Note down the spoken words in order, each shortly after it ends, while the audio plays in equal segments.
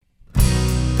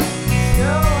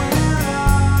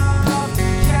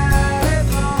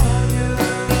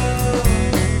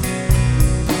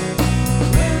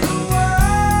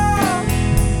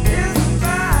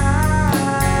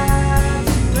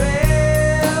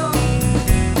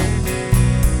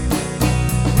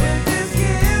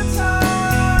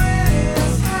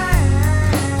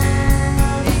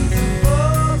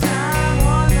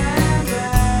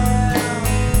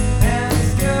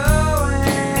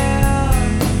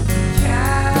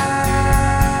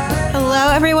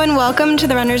everyone. Welcome to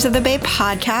the Runners of the Bay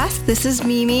podcast. This is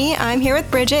Mimi. I'm here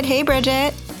with Bridget. Hey,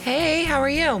 Bridget. Hey, how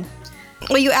are you?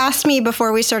 Well, you asked me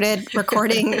before we started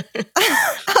recording,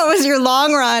 how was your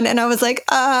long run? And I was like,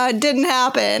 didn't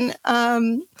happen.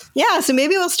 So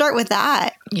maybe we'll start with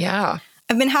that. Yeah.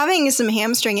 I've been having some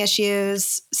hamstring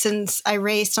issues since I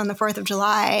raced on the 4th of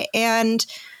July. And,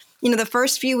 the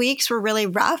first few weeks were really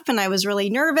rough and I was really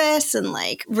nervous and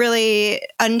really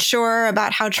unsure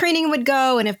about how training would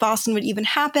go and if Boston would even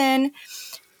happen.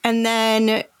 And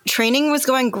then training was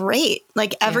going great.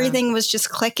 Everything was just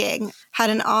clicking.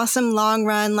 Had an awesome long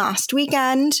run last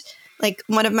weekend,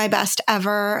 one of my best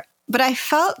ever. But I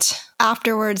felt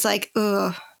afterwards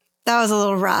ooh, that was a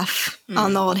little rough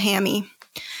on the old hammy.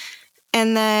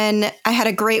 And then I had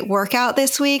a great workout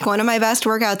this week, one of my best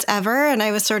workouts ever. And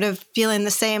I was sort of feeling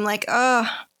the same, this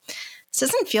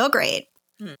doesn't feel great.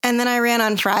 And then I ran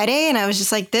on Friday and I was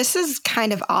just like, this is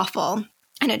kind of awful.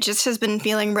 And it just has been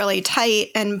feeling really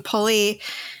tight and pulley.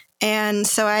 And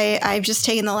so I've just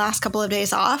taken the last couple of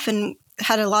days off and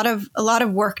had a lot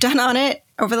of work done on it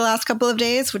over the last couple of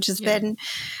days, which has been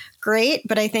great,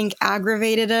 but I think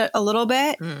aggravated it a little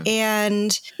bit.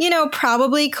 And,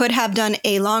 probably could have done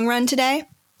a long run today,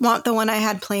 not the one I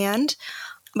had planned.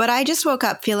 But I just woke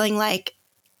up feeling like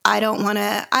I don't want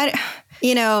to,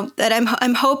 that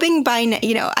I'm hoping by,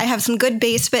 I have some good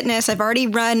base fitness. I've already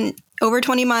run over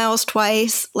 20 miles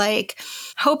twice,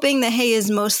 hoping the hay is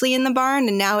mostly in the barn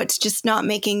and now it's just not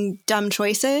making dumb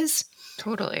choices.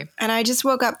 Totally. And I just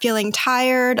woke up feeling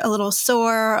tired, a little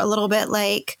sore, a little bit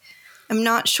I'm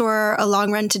not sure a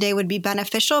long run today would be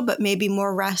beneficial, but maybe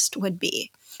more rest would be.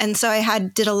 And so I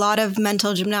did a lot of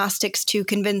mental gymnastics to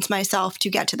convince myself to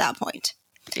get to that point.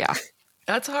 Yeah,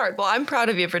 that's hard. Well, I'm proud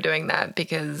of you for doing that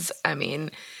because,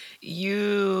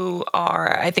 you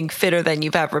are, I think, fitter than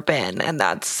you've ever been. And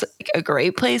that's a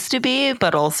great place to be.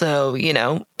 But also,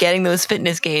 getting those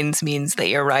fitness gains means that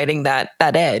you're riding that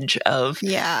edge of,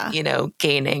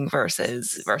 gaining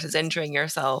versus injuring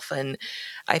yourself. And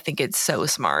I think it's so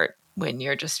smart when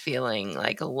you're just feeling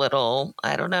a little,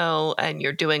 I don't know, and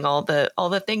you're doing all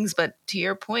the things. But to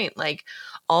your point,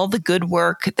 all the good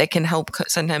work that can help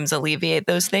sometimes alleviate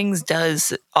those things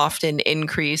does often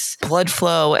increase blood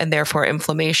flow and therefore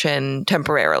inflammation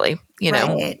temporarily,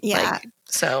 Right, yeah.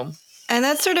 So. And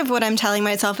that's sort of what I'm telling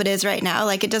myself it is right now.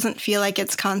 It doesn't feel like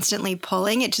it's constantly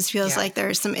pulling. It just feels like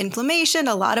there's some inflammation,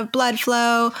 a lot of blood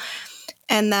flow,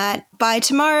 and that by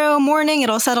tomorrow morning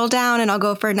it'll settle down and I'll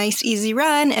go for a nice easy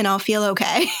run and I'll feel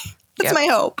okay. That's my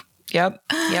hope. Yep.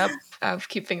 I'll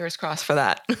keep fingers crossed for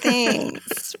that.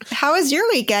 Thanks. How was your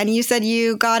weekend? You said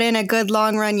you got in a good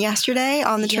long run yesterday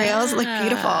on the trails. It looked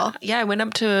beautiful. Yeah, I went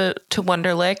up to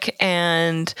Wonderlic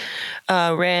and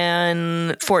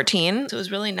ran 14. So it was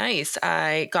really nice.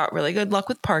 I got really good luck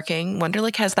with parking.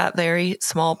 Wonderlic has that very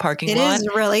small parking lot. It is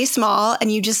really small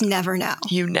and you just never know.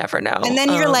 You never know. And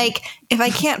then you're if I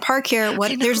can't park here,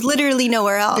 there's literally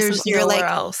nowhere else. There's nowhere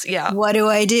else. Yeah. What do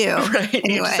I do? Right.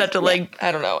 Anyway, you just have to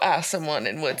I don't know, ask someone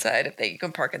in Woodside if they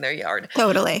can park in their yard.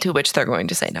 Totally. To which they're going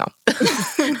to say no.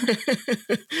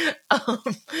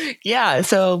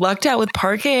 So lucked out with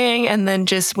parking and then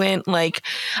just went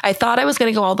I thought I was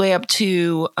going to go all the way up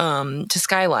to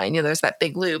Skyline. There's that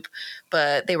big loop,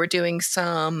 but they were doing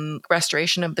some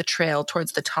restoration of the trail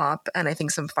towards the top and I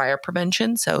think some fire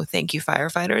prevention. So thank you,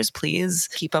 firefighters. Please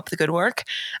keep up the good work.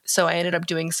 So I ended up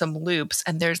doing some loops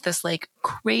and there's this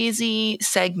crazy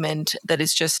segment that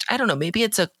is just, I don't know, maybe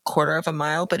it's a quarter of a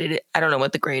mile, but I don't know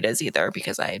what the grade is either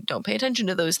because I don't pay attention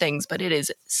to those things, but it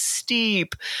is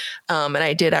steep. And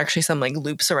I did actually some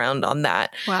loops around on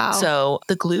that. Wow. So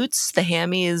the glutes, the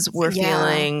hammies we're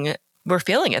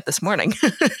feeling it this morning.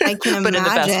 I can imagine. But in the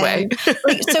best way.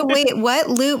 So wait, what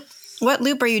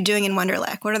loop are you doing in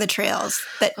Wonderlic? What are the trails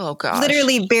that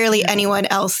literally barely anyone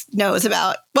else knows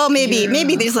about? Well,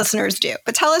 maybe these listeners do,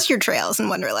 but tell us your trails in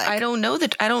Wonderlic. I don't know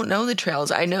the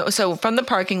trails. I know. So from the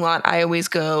parking lot, I always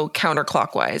go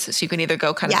counterclockwise. So you can either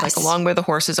go kind of along where the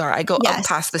horses are. I go up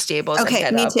past the stables. Okay,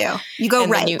 and me up. too. You go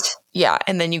right.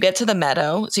 And then you get to the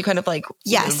meadow. So you kind of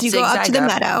you go up to the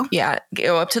meadow. Yeah,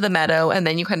 go up to the meadow, and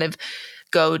then you kind of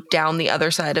go down the other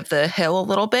side of the hill a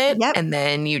little bit, and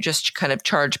then you just kind of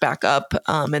charge back up,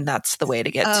 and that's the way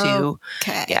to get to.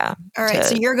 Okay. Yeah. All right.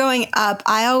 So you're going up.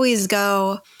 I always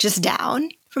go just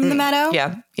down from the meadow.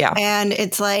 Yeah. Yeah. And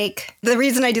it's the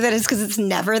reason I do that is because it's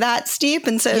never that steep,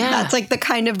 and so that's the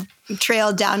kind of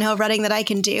trail downhill running that I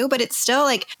can do. But it's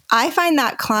still I find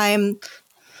that climb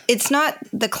it's not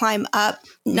the climb up,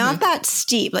 not that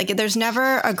steep. Like there's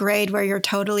never a grade where you're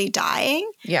totally dying.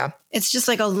 Yeah. It's just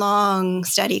like a long,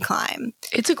 steady climb.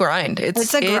 It's a grind.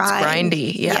 It's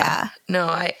grindy. Yeah. No,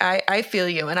 I feel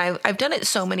you. And I've done it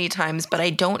so many times, but I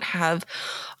don't have,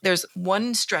 there's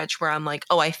one stretch where I'm like,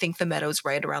 oh, I think the meadow's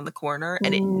right around the corner,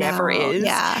 and it never is.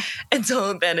 Yeah. And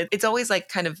so then it's always like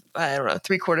kind of, I don't know,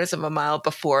 3/4 of a mile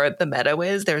before the meadow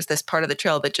is, there's this part of the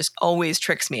trail that just always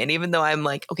tricks me. And even though I'm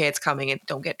like, okay, it's coming and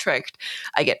don't get tricked,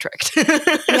 I get tricked.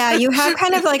 Yeah. You have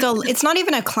kind of like it's not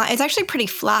even a climb. It's actually pretty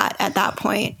flat at that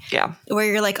point. Yeah. Where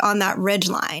you're like on that ridge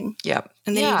line. Yep.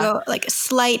 And then you go like a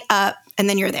slight up and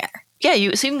then you're there. Yeah,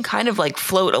 so you can kind of like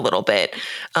float a little bit.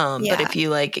 But if you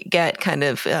like get kind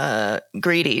of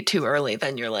greedy too early,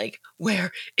 then you're like,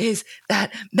 where is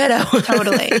that meadow?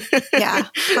 Totally. Yeah.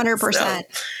 100%. So,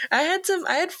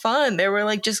 I had fun. There were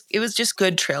like it was just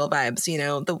good trail vibes, you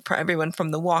know, everyone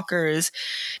from the walkers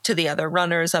to the other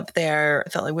runners up there. I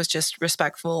felt like it was just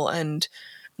respectful and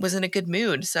was in a good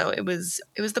mood. So it was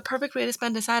the perfect way to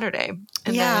spend a Saturday.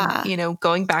 And then, you know,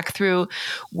 going back through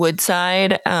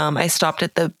Woodside, I stopped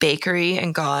at the bakery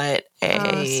and got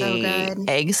a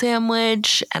egg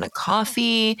sandwich and a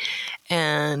coffee.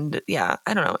 And yeah,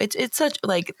 I don't know. It's such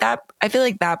like that. I feel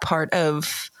like that part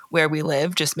of where we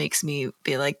live just makes me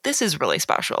be like, this is really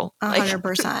special.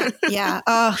 100%. Yeah.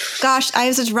 Oh gosh, I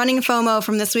have such running FOMO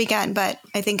from this weekend, but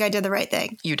I think I did the right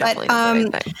thing. You definitely did the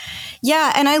right thing.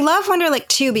 Yeah. And I love Wonderlic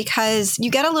too, because you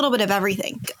get a little bit of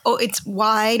everything. Oh, it's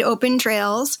wide open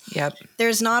trails. Yep.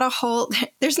 There's not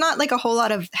like a whole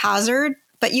lot of hazard,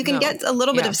 but you can get a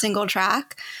little bit of single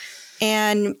track.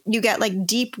 And you get like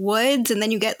deep woods, and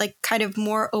then you get like kind of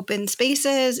more open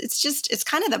spaces. It's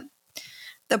kind of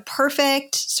the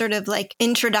perfect sort of like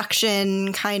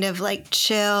introduction, kind of like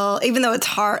chill, even though it's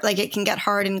hard, like it can get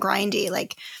hard and grindy.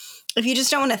 Like if you just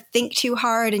don't want to think too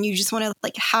hard and you just want to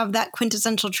like have that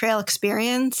quintessential trail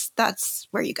experience, that's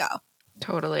where you go.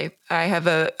 Totally. I have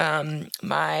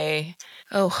I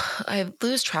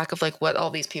lose track of like what all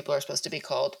these people are supposed to be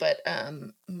called, but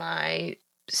my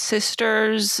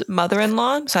sister's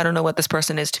mother-in-law, so I don't know what this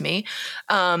person is to me.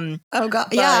 Oh God.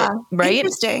 Yeah. Right.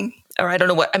 Interesting. Or I don't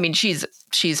know what, I mean, she's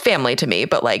family to me,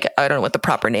 but like, I don't know what the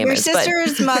proper name is. Your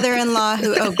sister's mother-in-law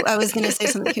I was going to say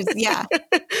something. Yeah.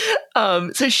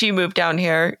 So she moved down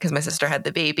here because my sister had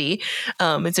the baby.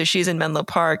 And so she's in Menlo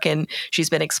Park, and she's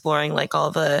been exploring like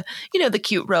all the, you know, the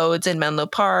cute roads in Menlo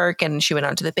Park, and she went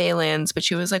on to the Baylands, but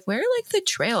she was like, where are like the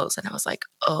trails? And I was like,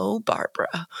 oh,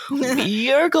 Barbara,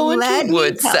 we are going to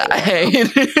Woodside.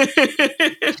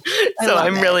 So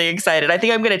I'm really excited. I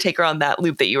think I'm going to take her on that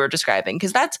loop that you were describing,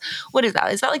 because what is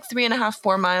that? Is that like 3.5,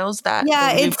 4 miles?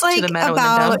 It's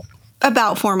like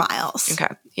about 4 miles.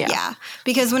 Okay. Yeah.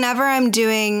 Because whenever I'm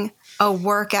doing a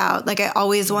workout, like I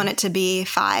always want it to be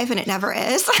 5, and it never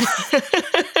is.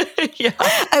 Yeah.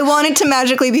 I want it to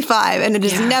magically be 5, and it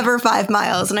is never 5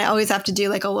 miles. And I always have to do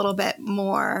like a little bit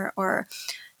more, or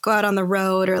go out on the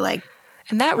road, or like.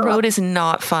 And that road is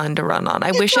not fun to run on.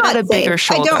 I wish it had a bigger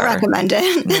shoulder. I don't recommend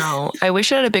it. No, I wish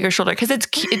it had a bigger shoulder, because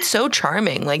it's so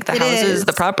charming. Like the houses,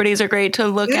 the properties are great to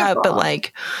look at, but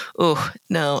like, oh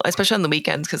no, especially on the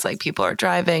weekends, because like people are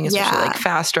driving, especially like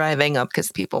fast driving up,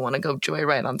 because people want to go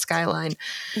joyride on Skyline.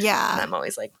 Yeah, and I'm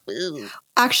always like, ooh.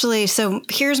 Actually, so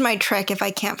here's my trick: if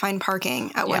I can't find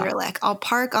parking at Wonderlic, I'll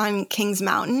park on Kings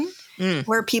Mountain,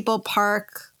 where people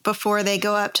park before they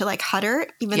go up to like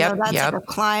Huddart, even though that's like a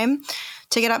climb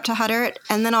to get up to Huddart,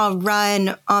 and then I'll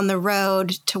run on the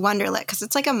road to Wonderlic, because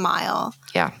it's like a mile.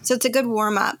 Yeah. So it's a good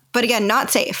warm up, but again,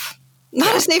 not safe.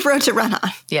 Not a safe road to run on.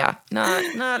 Yeah,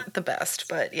 not the best,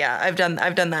 but yeah, I've done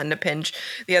that in a pinch.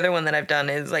 The other one that I've done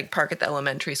is like park at the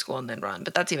elementary school and then run,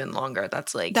 but that's even longer.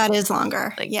 That is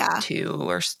longer. Like 2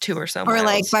 or so miles. Or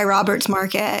like by Roberts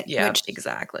Market. Yeah,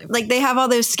 exactly. Like they have all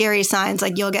those scary signs,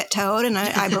 like you'll get towed, and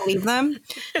I believe them.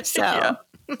 So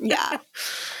yeah.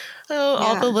 Oh,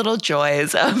 all the little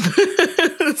joys of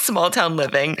small town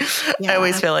living. Yeah. I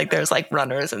always feel like there's like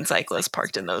runners and cyclists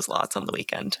parked in those lots on the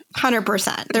weekend.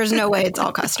 100%. There's no way it's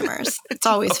all customers. It's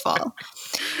always full.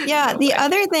 Yeah. The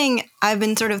other thing I've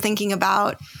been sort of thinking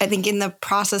about, I think in the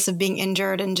process of being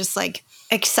injured, and just like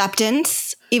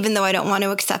acceptance, even though I don't want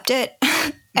to accept it,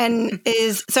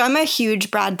 so I'm a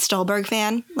huge Brad Stulberg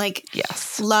fan. Like,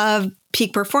 love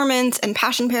Peak Performance and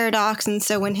Passion Paradox. And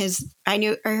so when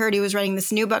I heard he was writing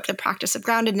this new book, The Practice of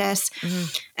Groundedness,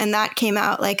 and that came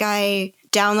out, like I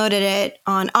downloaded it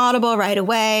on Audible right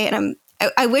away. And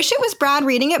I wish it was Brad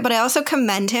reading it, but I also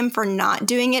commend him for not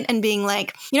doing it and being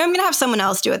like, I'm going to have someone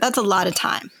else do it. That's a lot of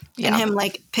time. And him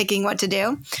like picking what to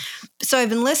do. So I've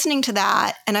been listening to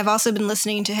that, and I've also been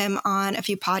listening to him on a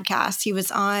few podcasts. He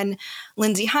was on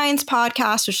Lindsay Hines'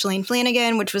 podcast with Shalane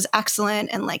Flanagan, which was excellent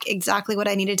and like exactly what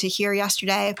I needed to hear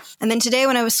yesterday. And then today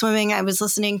when I was swimming, I was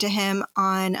listening to him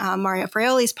on Mario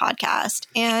Fraioli's podcast.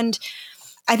 And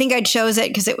I think I chose it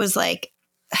because it was like,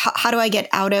 how do I get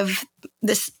out of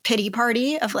this pity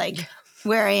party of like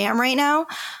where I am right now?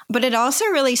 But it also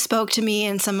really spoke to me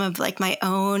in some of like my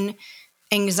own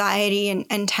anxiety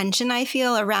and tension I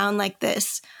feel around like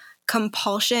this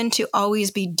compulsion to always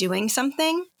be doing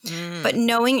something, but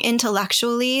knowing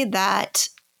intellectually that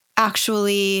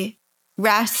actually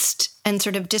rest and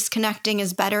sort of disconnecting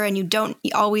is better, and you don't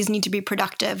always need to be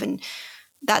productive, and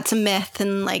that's a myth,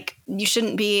 and like you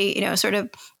shouldn't be, sort of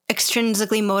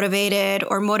extrinsically motivated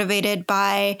or motivated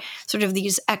by sort of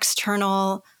these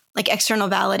external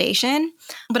validation.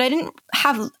 But I didn't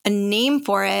have a name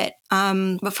for it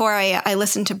before I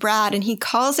listened to Brad, and he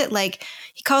calls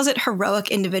it heroic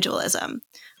individualism,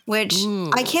 which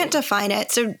I can't define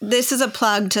it. So this is a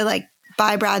plug to like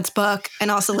buy Brad's book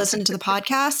and also listen to the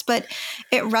podcast, but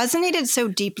it resonated so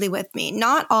deeply with me.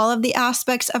 Not all of the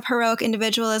aspects of heroic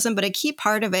individualism, but a key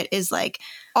part of it is like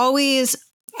always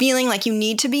feeling like you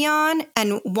need to be on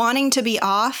and wanting to be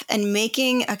off and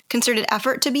making a concerted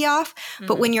effort to be off.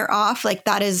 But when you're off, like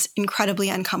that is incredibly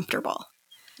uncomfortable.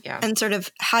 Yeah. And sort of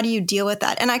how do you deal with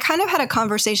that? And I kind of had a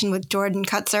conversation with Jordan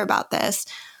Kutzer about this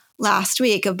last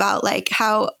week about like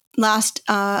how last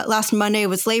Monday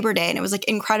was Labor Day, and it was like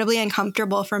incredibly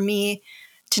uncomfortable for me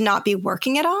to not be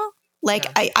working at all. Like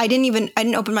I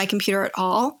didn't open my computer at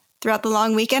all throughout the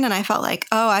long weekend. And I felt like,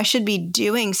 oh, I should be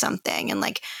doing something. And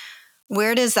like,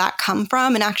 where does that come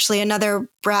from? And actually another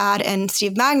Brad and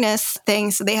Steve Magnus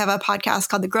thing. So they have a podcast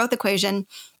called The Growth Equation.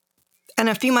 And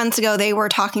a few months ago, they were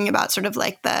talking about sort of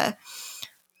like the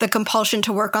compulsion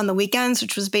to work on the weekends,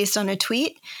 which was based on a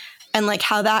tweet, and like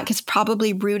how that is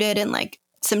probably rooted in like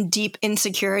some deep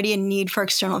insecurity and need for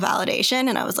external validation.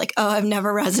 And I was like, oh, I've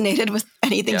never resonated with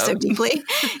anything so deeply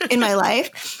in my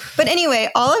life. But anyway,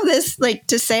 all of this, like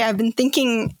to say, I've been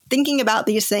thinking about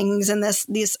these things and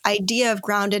this idea of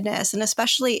groundedness, and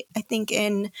especially I think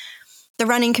in the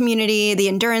running community, the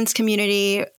endurance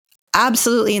community,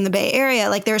 absolutely in the Bay Area,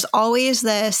 like there's always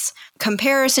this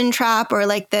comparison trap or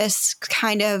like this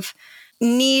kind of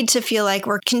need to feel like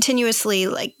we're continuously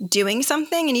like doing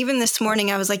something. And even this morning,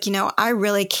 I was like, I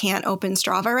really can't open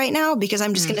Strava right now because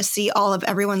I'm just going to see all of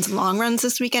everyone's long runs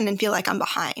this weekend and feel like I'm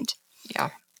behind.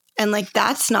 Yeah. And like,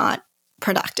 that's not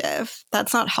productive.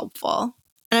 That's not helpful.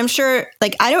 And I'm sure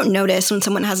like, I don't notice when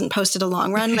someone hasn't posted a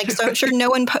long run. Like, so I'm sure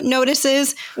no one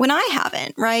notices when I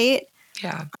haven't. Right.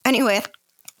 Yeah. Anyway,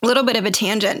 a little bit of a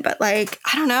tangent, but like,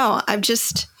 I don't know. I've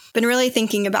just been really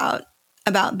thinking about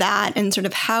that and sort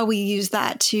of how we use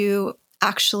that to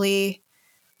actually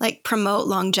like promote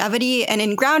longevity. And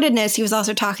in groundedness, he was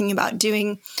also talking about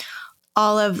doing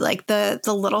all of like the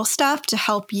little stuff to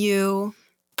help you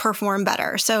perform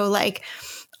better. So like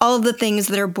all of the things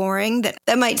that are boring,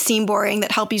 that might seem boring,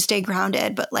 that help you stay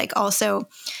grounded, but like also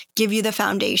give you the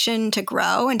foundation to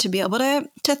grow and to be able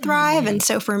to thrive. And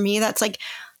so for me, that's like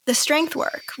the strength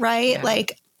work, right? Yeah.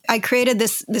 Like I created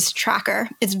this tracker.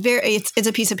 It's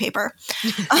a piece of paper.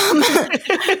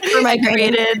 For my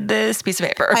created this piece of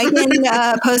paper. I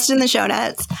can post in the show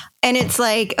notes. And it's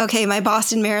like, okay, my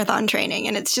Boston Marathon training.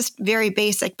 And it's just very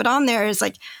basic. But on there is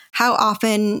like, how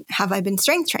often have I been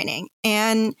strength training?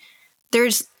 And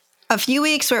there's a few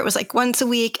weeks where it was like once a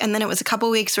week. And then it was a couple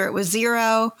weeks where it was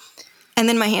 0. And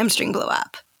then my hamstring blew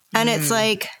up. And it's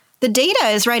like, the data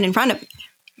is right in front of me.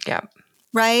 Yeah.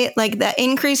 Right? Like the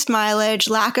increased mileage,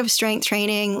 lack of strength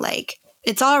training, like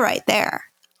it's all right there.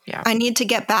 Yeah. I need to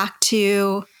get back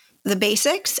to the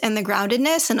basics and the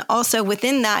groundedness, and also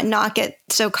within that, not get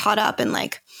so caught up in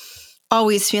like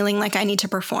always feeling like I need to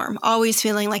perform, always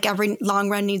feeling like every long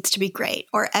run needs to be great,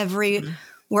 or every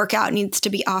workout needs to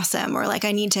be awesome, or like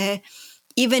I need to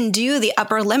even do the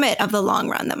upper limit of the long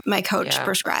run that my coach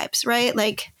prescribes, right?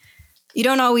 Like you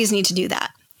don't always need to do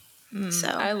that. So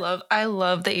I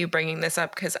love that you're bringing this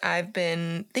up, because I've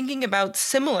been thinking about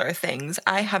similar things.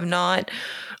 I have not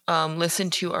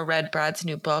listened to or read Brad's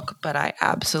new book, but I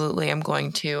absolutely am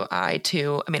going to. I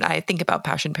think about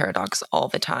Passion Paradox all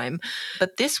the time.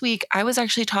 But this week I was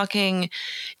actually talking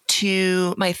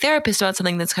to my therapist about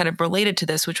something that's kind of related to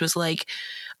this, which was like,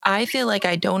 I feel like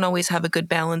I don't always have a good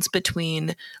balance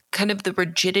between kind of the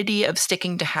rigidity of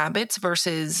sticking to habits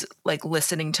versus like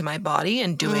listening to my body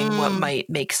and doing what might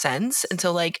make sense. And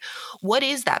so like, what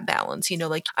is that balance?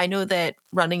 Like I know that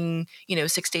running,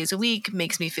 6 days a week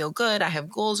makes me feel good. I have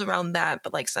goals around that,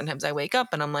 but like sometimes I wake up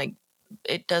and I'm like,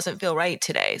 it doesn't feel right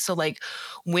today. So like,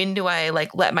 when do I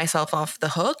like let myself off the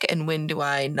hook and when do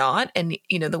I not? And,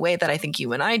 the way that I think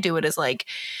you and I do it is like,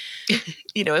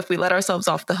 if we let ourselves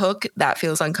off the hook, that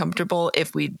feels uncomfortable.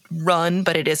 If we run,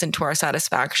 but it isn't to our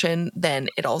satisfaction, then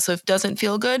it also doesn't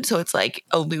feel good. So it's like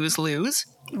a lose-lose.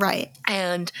 Right.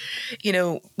 And,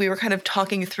 we were kind of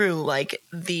talking through like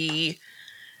the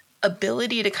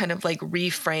ability to kind of like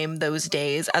reframe those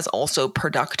days as also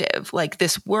productive, like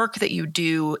this work that you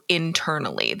do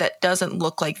internally that doesn't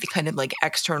look like the kind of like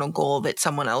external goal that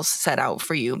someone else set out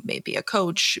for you, maybe a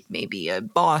coach, maybe a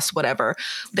boss, whatever.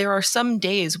 There are some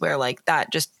days where like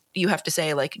that just, you have to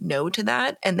say like no to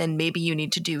that. And then maybe you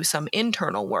need to do some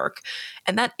internal work.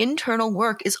 And that internal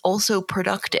work is also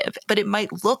productive, but it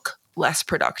might look less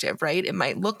productive, right? It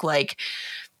might look like,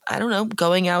 I don't know,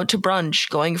 going out to brunch,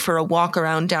 going for a walk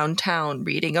around downtown,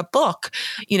 reading a book,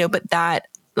 but that,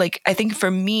 like, I think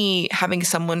for me, having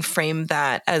someone frame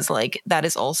that as like, that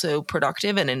is also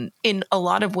productive. And in a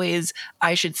lot of ways,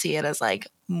 I should see it as like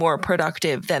more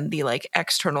productive than the like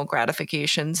external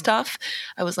gratification stuff.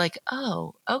 I was like,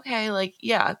 oh, okay. Like,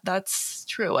 yeah, that's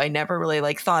true. I never really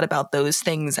like thought about those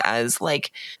things as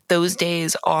like, those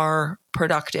days are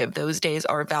productive. Those days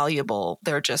are valuable.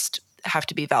 They're just have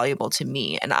to be valuable to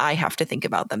me, and I have to think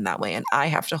about them that way, and I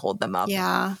have to hold them up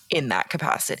in that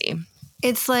capacity.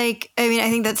 It's like, I mean, I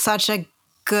think that's such a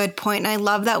good point, and I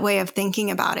love that way of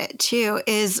thinking about it too,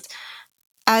 is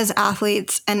as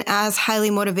athletes and as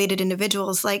highly motivated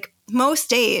individuals, like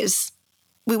most days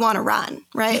we want to run,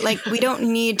 right? Like we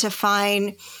don't need to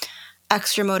find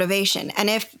extra motivation. And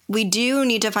if we do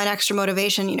need to find extra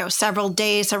motivation, several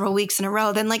days, several weeks in a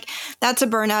row, then like that's a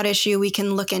burnout issue. We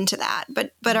can look into that.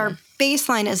 But our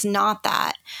baseline is not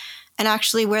that. And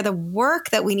actually where the work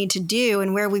that we need to do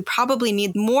and where we probably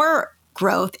need more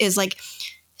growth is like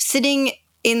sitting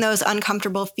in those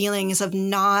uncomfortable feelings of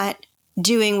not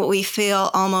doing what we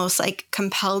feel almost like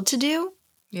compelled to do.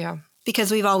 Yeah. Because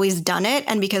we've always done it.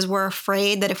 And because we're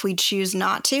afraid that if we choose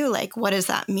not to, like, what does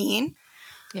that mean?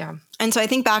 Yeah. And so I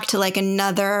think back to like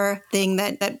another thing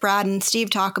that Brad and Steve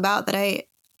talk about that I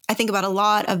think about a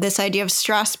lot, of this idea of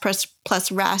stress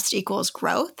plus rest equals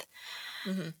growth.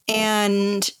 Mm-hmm.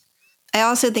 And I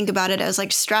also think about it as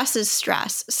like stress is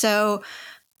stress. So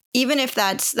even if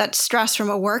that's stress from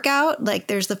a workout, like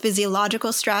there's the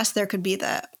physiological stress, there could be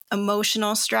the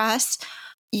emotional stress.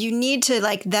 You need to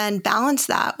like then balance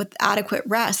that with adequate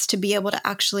rest to be able to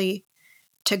actually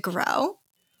to grow.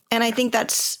 And I think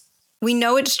we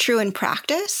know it's true in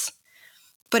practice,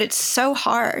 but it's so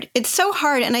hard. It's so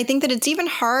hard. And I think that it's even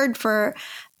hard for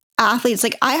athletes.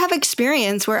 Like I have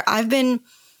experience where I've been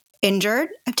injured,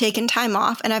 I've taken time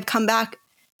off, and I've come back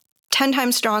 10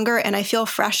 times stronger and I feel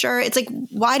fresher. It's like,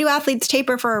 why do athletes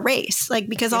taper for a race? Like,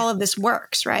 because all of this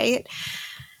works, right?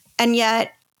 And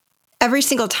yet every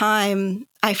single time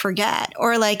I forget,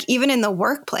 or like even in the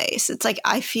workplace, it's like,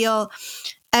 I feel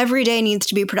every day needs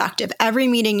to be productive. Every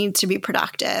meeting needs to be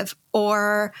productive,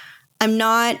 or I'm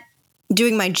not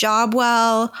doing my job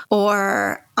well,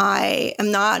 or I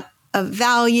am not of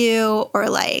value, or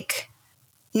like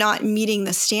not meeting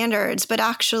the standards. But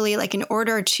actually, like in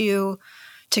order to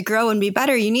grow and be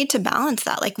better, you need to balance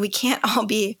that. Like we can't all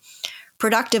be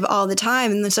productive all the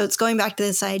time. And so it's going back to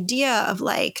this idea of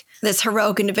like this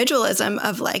heroic individualism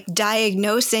of like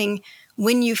diagnosing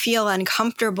when you feel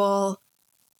uncomfortable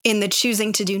in the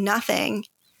choosing to do nothing,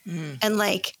 and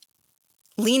like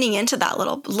leaning into that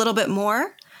little bit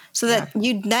more so that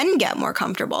you then get more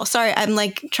comfortable. Sorry, I'm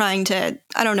like trying to,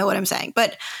 I don't know what I'm saying,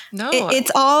 but no,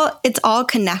 it's all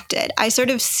connected. I sort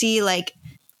of see like,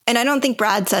 and I don't think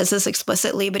Brad says this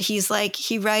explicitly, but he's like,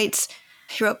 he wrote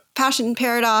Passion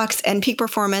Paradox and Peak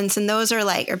Performance. And those are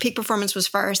like, or Peak Performance was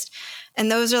first.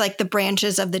 And those are like the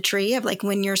branches of the tree of like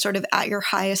when you're sort of at your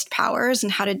highest powers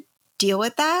and how to deal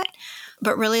with that.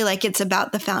 But really like it's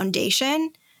about the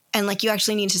foundation, and like you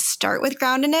actually need to start with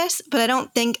groundedness. But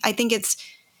I think it's,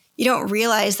 you don't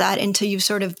realize that until you've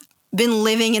sort of been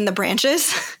living in the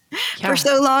branches for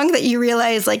so long that you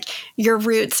realize like your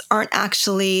roots aren't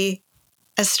actually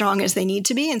as strong as they need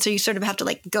to be. And so you sort of have to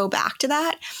like go back to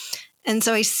that. And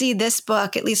so I see this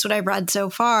book, at least what I've read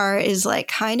so far, is like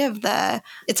kind of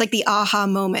it's like the aha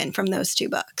moment from those two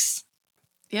books.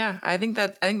 Yeah, I think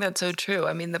that's so true.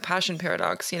 I mean, the Passion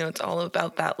Paradox, it's all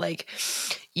about that, like,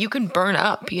 you can burn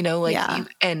up, like Yeah.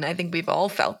 and I think we've all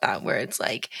felt that, where it's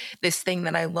like this thing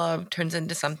that I love turns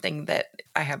into something that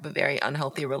I have a very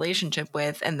unhealthy relationship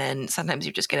with. And then sometimes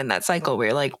you just get in that cycle where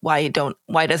you're like, why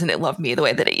doesn't it love me the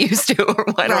way that it used to? Or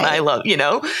why don't I Right.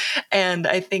 love, And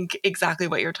I think exactly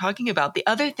what you're talking about. The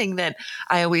other thing that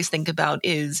I always think about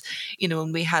is,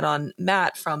 when we had on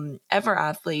Matt from Ever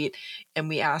Athlete, and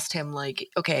we asked him like,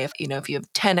 okay, if you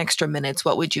have 10 extra minutes,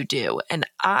 what would you do? And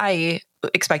I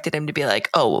expected him to be like,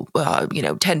 10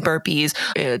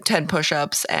 burpees, 10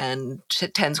 push-ups, and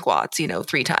 10 squats,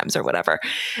 3 times or whatever.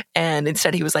 And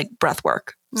instead he was like, breath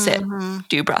work, sit,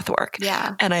 do breath work.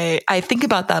 Yeah. And I think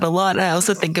about that a lot. And I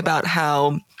also think about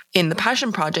how in the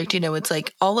Passion Project, it's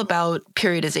like all about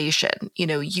periodization.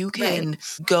 You can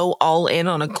go all in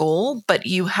on a goal, but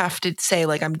you have to say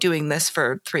like, I'm doing this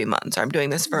for 3 months, or I'm doing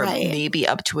this for maybe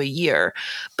up to a year,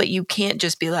 but you can't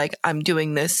just be like, I'm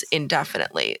doing this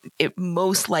indefinitely. It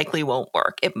most likely won't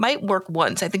work. It might work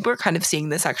once. I think we're kind of seeing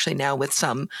this actually now with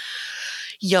some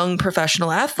young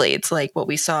professional athletes, like what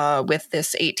we saw with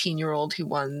this 18-year-old who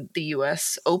won the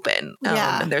US Open.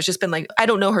 And there's just been like, I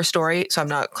don't know her story, so I'm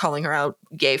not calling her out.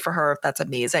 Yay for her. That's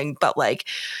amazing. But like,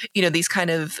 these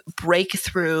kind of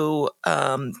breakthrough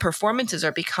performances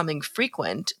are becoming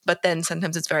frequent, but then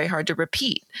sometimes it's very hard to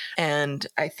repeat. And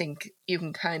I think you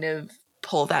can kind of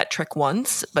pull that trick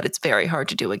once, but it's very hard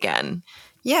to do again.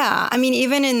 Yeah. I mean,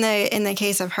 even in the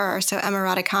case of her, so Emma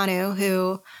Raducanu,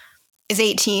 who is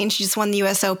 18. She just won the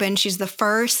US Open. She's the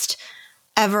first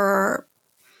ever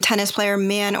tennis player,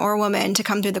 man or woman, to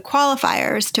come through the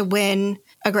qualifiers to win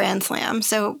a Grand Slam.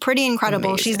 So pretty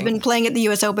incredible. Amazing. She's been playing at the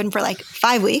US Open for like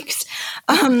 5 weeks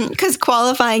because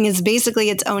qualifying is basically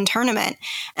its own tournament.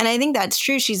 And I think that's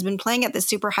true. She's been playing at this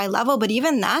super high level, but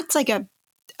even that's like a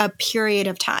period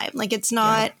of time. Like it's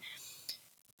not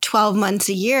 12 months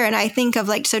a year. And I think of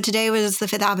like, so today was the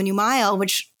Fifth Avenue Mile,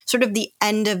 which sort of the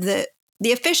end of the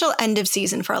official end of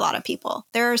season for a lot of people.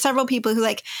 There are several people who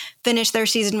like finish their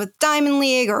season with Diamond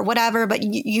League or whatever, but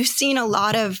you've seen a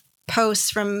lot of posts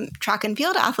from track and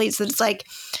field athletes that it's like,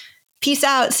 peace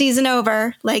out, season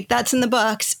over. Like that's in the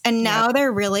books. And now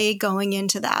they're really going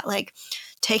into that, like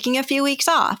taking a few weeks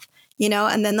off,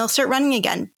 and then they'll start running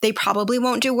again. They probably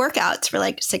won't do workouts for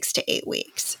like 6 to 8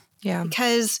 weeks. Yeah.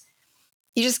 Because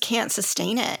you just can't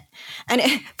sustain it. And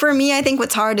for me, I think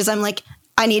what's hard is I'm like,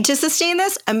 I need to sustain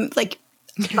this. I'm like,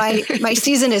 my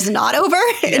season is not over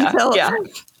until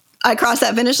I cross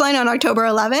that finish line on October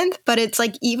 11th. But it's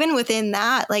like, even within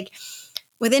that, like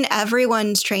within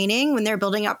everyone's training, when they're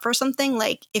building up for something,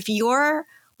 like if you're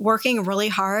working really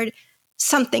hard,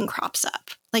 something crops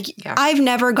up. Like I've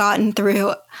never gotten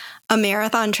through a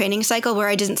marathon training cycle where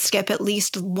I didn't skip at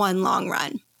least one long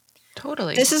run.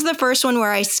 Totally. This is the first one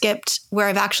where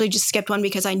I've actually just skipped one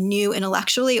because I knew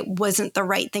intellectually it wasn't the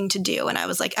right thing to do. And I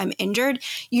was like, I'm injured.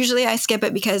 Usually I skip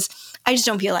it because I just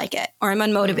don't feel like it, or I'm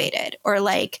unmotivated, or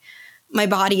like my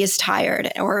body is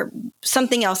tired, or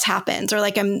something else happens, or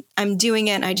like I'm doing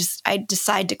it and I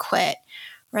decide to quit.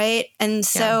 Right. And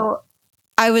so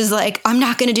I was like, I'm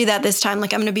not going to do that this time.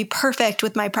 Like I'm going to be perfect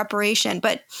with my preparation,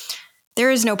 but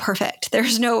there is no perfect.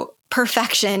 There's no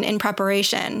perfection in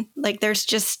preparation. Like there's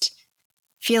just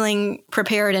feeling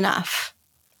prepared enough.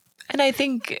 And I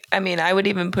think, I would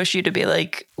even push you to be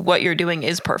like, what you're doing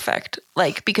is perfect.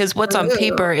 Like, because what's on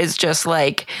paper is just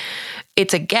like,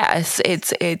 it's a guess.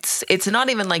 It's not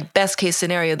even like best case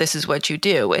scenario, this is what you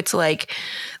do. It's like,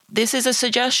 this is a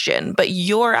suggestion, but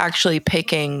you're actually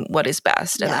picking what is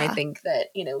best. And I think that,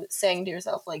 saying to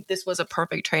yourself, like, this was a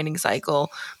perfect training cycle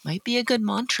might be a good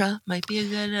mantra, might be a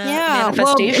good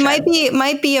manifestation. Well, it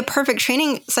might be a perfect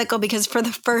training cycle because for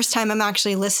the first time, I'm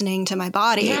actually listening to my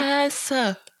body. Yes.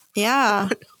 Yeah.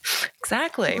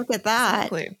 Exactly. Look at that.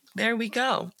 Exactly. There we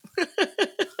go.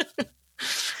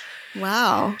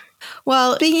 Wow.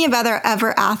 Well, speaking of other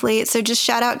Ever athletes, so just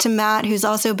shout out to Matt, who's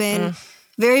also been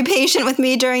very patient with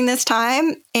me during this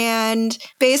time and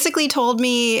basically told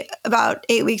me about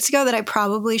 8 weeks ago that I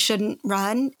probably shouldn't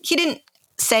run. He didn't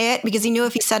say it because he knew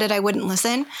if he said it, I wouldn't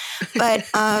listen. But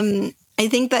I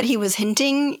think that he was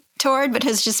hinting toward, but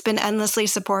has just been endlessly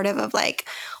supportive of like,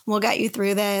 we'll get you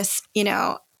through this.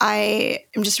 I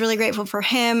am just really grateful for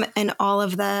him and all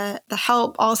of the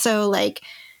help. Also, like,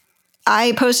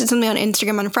 I posted something on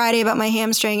Instagram on Friday about my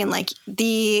hamstring, and like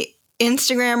the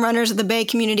Instagram runners of the Bay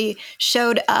community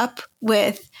showed up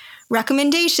with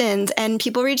recommendations and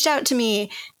people reached out to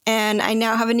me. And I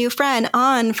now have a new friend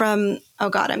on from, oh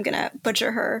God, I'm going to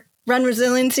butcher her, Run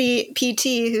Resiliency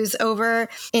PT, who's over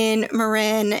in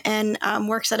Marin and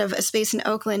works out of a space in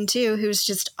Oakland too, who's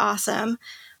just awesome.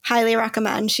 Highly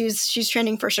recommend. She's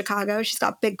training for Chicago. She's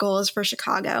got big goals for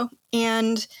Chicago.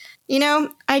 And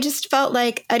I just felt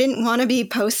like I didn't want to be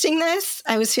posting this.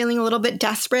 I was feeling a little bit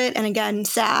desperate and again,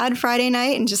 sad Friday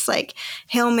night and just like,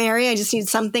 Hail Mary, I just need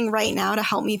something right now to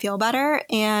help me feel better.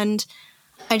 And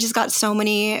I just got so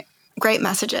many great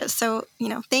messages. So,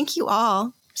 thank you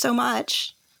all so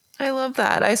much. I love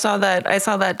that. I saw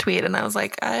that tweet and I was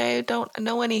like, I don't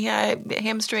know any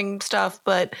hamstring stuff,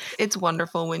 but it's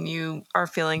wonderful when you are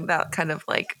feeling that kind of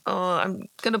like, oh, I'm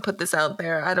going to put this out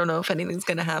there. I don't know if anything's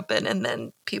going to happen. And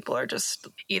then people are just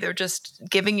either just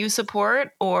giving you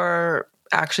support or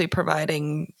actually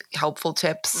providing helpful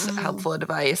tips, helpful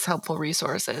advice, helpful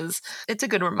resources. It's a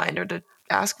good reminder to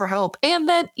ask for help. And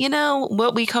that,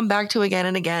 what we come back to again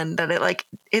and again, that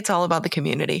it's all about the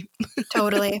community.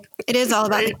 Totally. It is all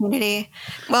about the community.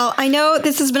 Well, I know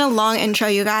this has been a long intro,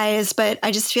 you guys, but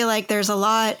I just feel like there's a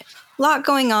lot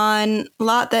going on, a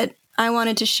lot that I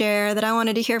wanted to share, that I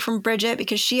wanted to hear from Bridget,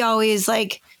 because she always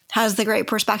has the great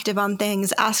perspective on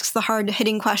things, asks the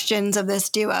hard-hitting questions of this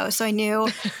duo. So I knew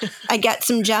I'd get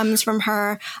some gems from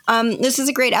her. This is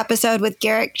a great episode with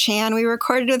Garrick Chan. We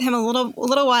recorded with him a little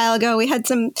while ago. We had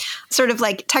some sort of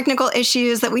technical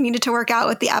issues that we needed to work out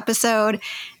with the episode,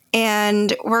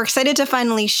 and we're excited to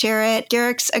finally share it.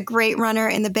 Garrick's a great runner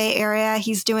in the Bay Area.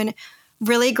 He's doing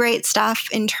really great stuff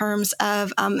in terms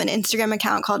of an Instagram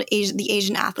account called the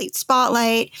Asian Athlete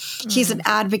Spotlight. He's an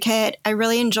advocate. I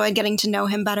really enjoyed getting to know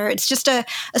him better. It's just a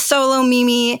solo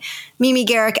Mimi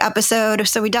Garrick episode,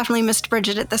 so we definitely missed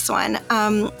Bridget at this one.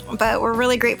 But we're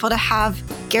really grateful to have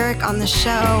Garrick on the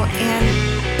show, and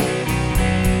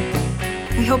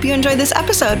we hope you enjoyed this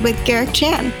episode with Garrick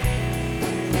Chan.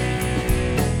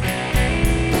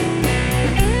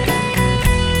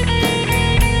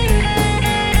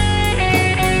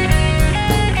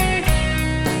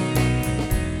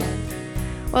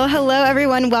 Well, hello,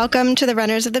 everyone. Welcome to the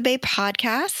Runners of the Bay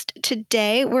podcast.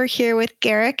 Today, we're here with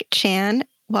Garrick Chan.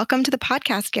 Welcome to the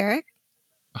podcast, Garrick.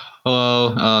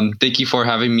 Hello. Thank you for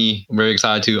having me. I'm very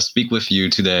excited to speak with you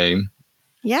today.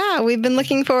 Yeah, we've been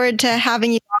looking forward to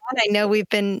having you on. I know we've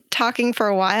been talking for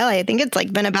a while. I think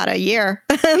it's been about a year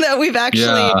that we've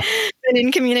actually been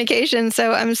in communication.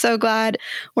 So I'm so glad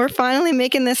we're finally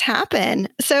making this happen.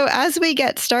 So as we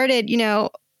get started,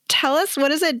 tell us, what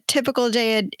does a typical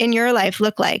day in your life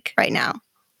look like right now?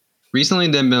 Recently,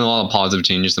 there have been a lot of positive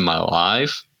changes in my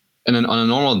life. And then on a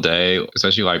normal day,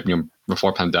 especially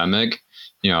before pandemic,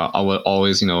 I would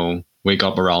always, wake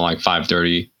up around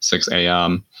 5:30, 6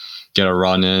 a.m., get a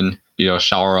run in,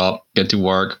 shower up, get to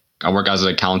work. I work as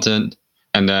an accountant.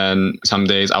 And then some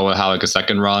days I would have a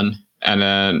second run. And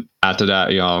then after that,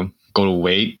 go to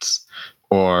weights,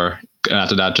 or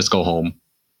after that, just go home.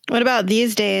 What about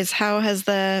these days? How has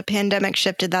the pandemic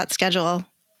shifted that schedule?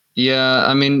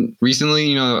 Yeah,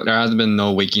 recently, there has been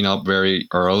no waking up very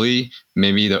early.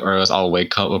 Maybe the earliest I'll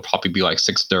wake up will probably be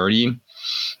 6:30.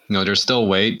 There's still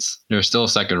weights. There's still a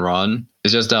second run.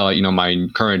 It's just that, my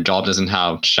current job doesn't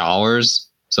have showers,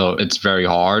 so it's very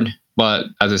hard. But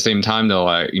at the same time,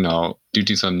 though, due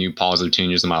to some new positive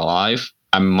changes in my life,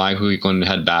 I'm likely going to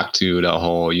head back to the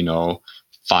whole,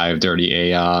 5:30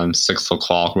 a.m., 6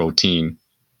 o'clock routine.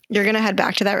 You're going to head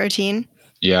back to that routine?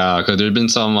 Yeah, because there's been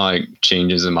some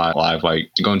changes in my life.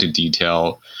 To go into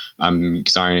detail, I'm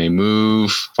starting to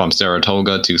move from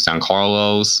Saratoga to San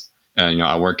Carlos, and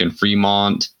I work in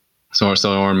Fremont. So in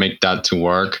order to make that to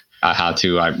work, I had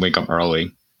to wake up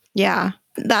early. Yeah,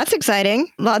 that's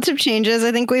exciting. Lots of changes.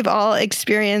 I think we've all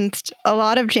experienced a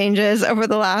lot of changes over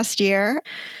the last year.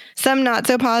 Some not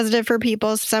so positive for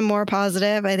people, some more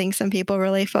positive. I think some people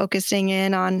really focusing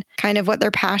in on kind of what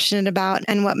they're passionate about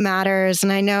and what matters.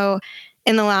 And I know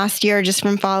in the last year, just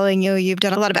from following you, you've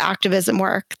done a lot of activism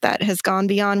work that has gone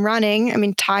beyond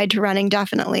running. Tied to running,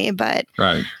 definitely, but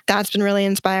That's been really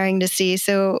inspiring to see.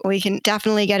 So we can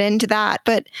definitely get into that.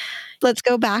 But let's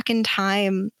go back in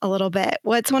time a little bit.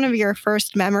 What's one of your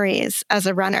first memories as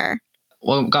a runner?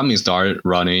 What got me started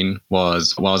running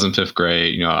was when I was in 5th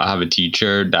grade. I have a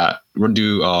teacher that would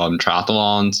do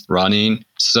triathlons, running.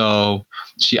 So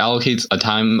she allocates a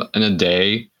time in a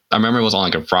day. I remember it was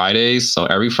on a Friday. So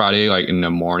every Friday, in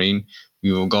the morning,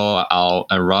 we will go out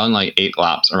and run 8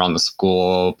 laps around the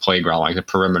school playground, the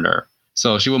perimeter.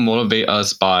 So she would motivate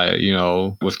us by,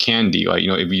 with candy.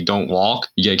 If you don't walk,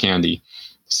 you get candy.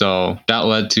 So that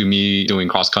led to me doing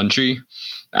cross country.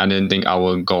 I didn't think I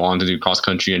would go on to do cross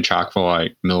country and track for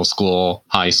middle school,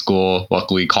 high school,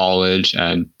 luckily college,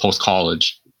 and post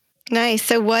college. Nice.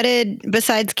 So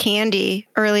besides candy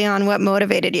early on, what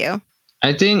motivated you?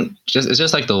 I think it's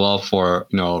just the love for,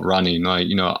 running.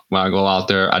 When I go out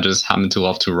there, I just happen to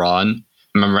love to run.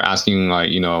 I remember asking my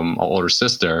older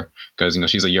sister, because,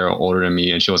 she's a year older than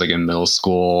me and she was like in middle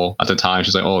school at the time.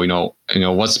 She's like, oh,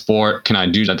 what sport can I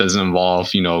do that doesn't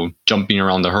involve, jumping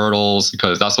around the hurdles?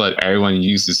 Because that's what everyone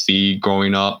used to see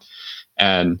growing up.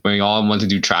 And when we all went to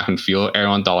do track and field,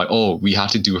 everyone thought like, oh, we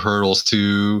have to do hurdles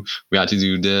too. We have to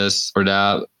do this or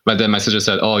that. But then my sister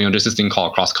said, oh, there's this thing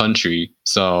called cross country.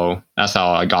 So that's how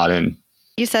I got in.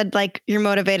 You said like you're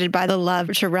motivated by the love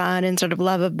to run and sort of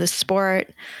love of the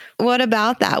sport. What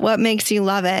about that? What makes you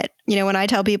love it? When I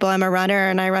tell people I'm a runner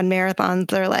and I run marathons,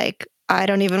 they're like, I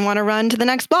don't even want to run to the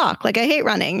next block. Like I hate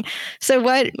running. So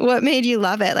what made you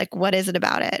love it? Like, what is it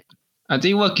about it? I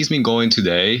think what keeps me going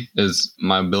today is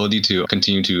my ability to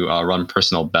continue to run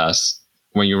personal best.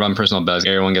 When you run personal best,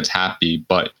 everyone gets happy.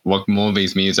 But what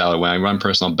motivates me is that when I run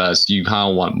personal best, you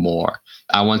kind of want more.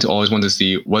 I always want to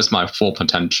see what's my full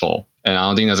potential. And I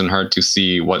don't think it doesn't hurt to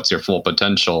see what your full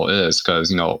potential is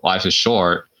because, life is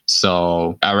short.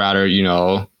 So I'd rather,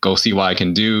 go see what I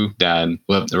can do than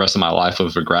live the rest of my life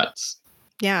with regrets.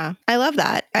 Yeah, I love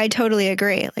that. I totally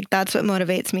agree. Like that's what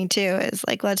motivates me too, is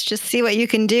like, let's just see what you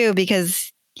can do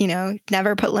because,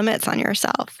 never put limits on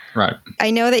yourself. Right.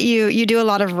 I know that you do a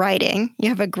lot of writing. You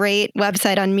have a great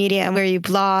website on Medium where you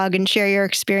blog and share your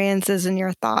experiences and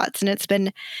your thoughts. And it's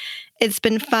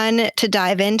been fun to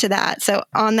dive into that. So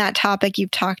on that topic, you've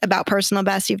talked about personal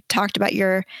best. You've talked about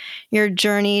your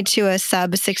journey to a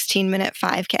sub 16-minute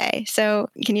 5K. So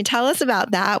can you tell us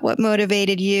about that? What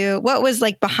motivated you? What was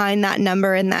like behind that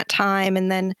number in that time?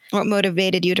 And then what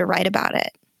motivated you to write about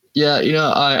it? Yeah,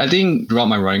 I think throughout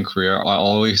my running career, I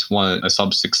always wanted a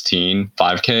sub 16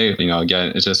 5K.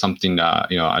 Again, it's just something that,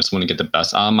 I just want to get the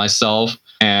best out of myself.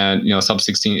 And, sub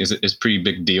 16 is a pretty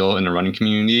big deal in the running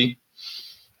community.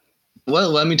 What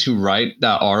led me to write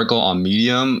that article on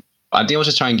Medium, I think I was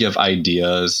just trying to give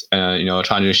ideas and,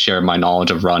 trying to share my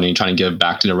knowledge of running, trying to give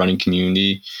back to the running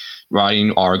community.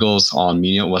 Writing articles on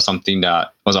Medium was something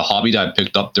that was a hobby that I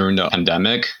picked up during the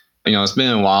pandemic. It's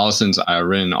been a while since I've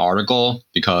written an article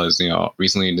because,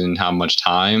 recently didn't have much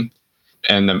time.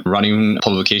 And the running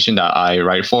publication that I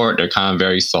write for, they're kind of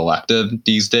very selective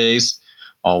these days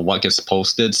on what gets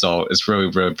posted. So it's really,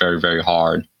 very, very, very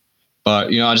hard. But,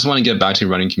 I just want to get back to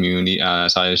the running community and I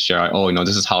decided to share,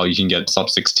 this is how you can get sub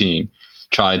 16.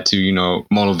 Try to,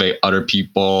 motivate other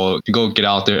people to go get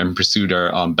out there and pursue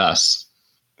their best.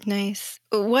 Nice.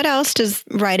 What else does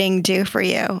writing do for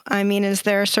you? I mean, is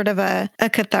there sort of a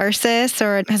catharsis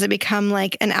or has it become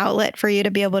like an outlet for you to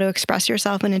be able to express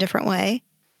yourself in a different way?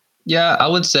 Yeah, I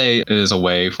would say it is a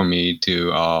way for me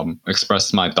to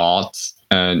express my thoughts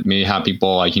and maybe have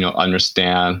people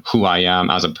understand who I am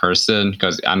as a person.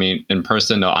 Because in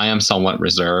person, though, I am somewhat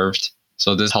reserved.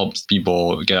 So this helps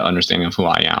people get an understanding of who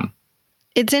I am.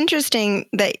 It's interesting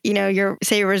that, you're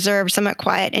reserved, somewhat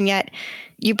quiet, and yet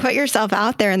you put yourself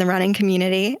out there in the running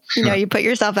community. You put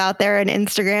yourself out there on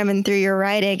Instagram and through your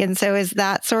writing. And so is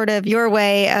that sort of your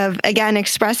way of, again,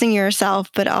 expressing yourself,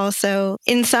 but also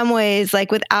in some ways,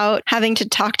 like without having to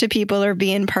talk to people or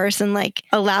be in person, like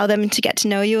allow them to get to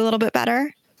know you a little bit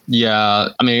better? Yeah.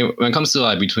 When it comes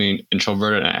to between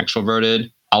introverted and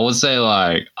extroverted, I would say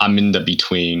I'm in the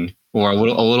between or a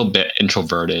little bit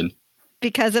introverted.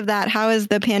 Because of that, how has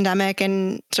the pandemic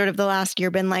and sort of the last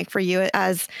year been like for you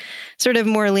as sort of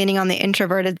more leaning on the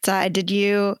introverted side? Did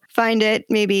you find it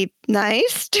maybe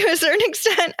nice to a certain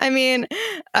extent?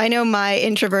 I know my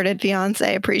introverted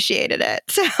fiance appreciated it.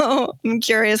 So I'm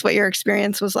curious what your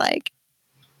experience was like.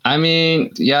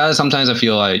 Yeah, sometimes I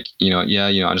feel like,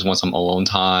 I just want some alone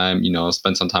time,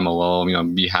 spend some time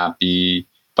alone, be happy.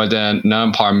 But then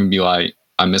another part of me be like,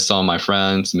 I miss some of my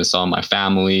friends, miss some of my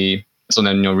family. So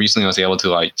then, recently I was able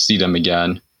to see them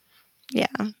again. Yeah.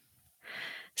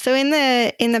 So in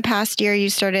the past year, you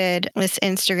started this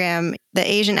Instagram, the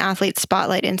Asian Athlete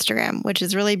Spotlight Instagram, which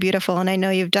is really beautiful. And I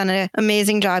know you've done an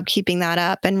amazing job keeping that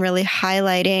up and really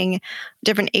highlighting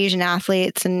different Asian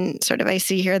athletes. And sort of, I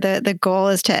see here, the goal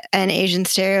is to end Asian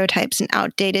stereotypes and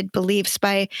outdated beliefs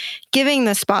by giving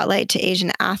the spotlight to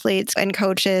Asian athletes and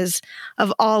coaches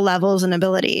of all levels and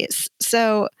abilities.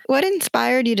 So what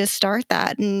inspired you to start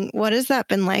that? And what has that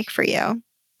been like for you?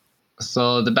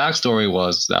 So the backstory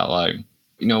was that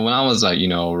when I was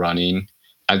running,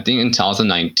 I think in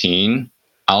 2019,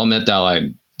 I'll admit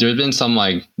that there's been some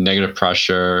negative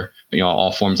pressure,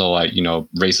 all forms of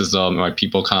racism, or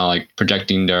people kind of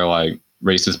projecting their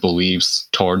racist beliefs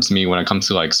towards me when it comes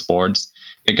to sports.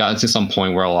 It got to some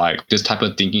point where this type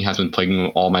of thinking has been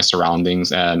plaguing all my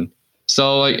surroundings. And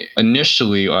so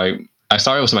initially I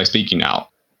started with speaking out,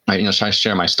 trying to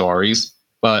share my stories.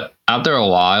 But after a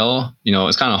while,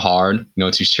 it's kind of hard,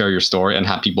 to share your story and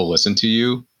have people listen to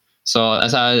you. So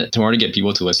in order to get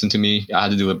people to listen to me, I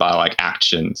had to do it by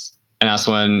actions. And that's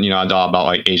when, I thought about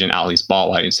like Asian Athlete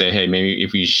Spotlight and say, hey, maybe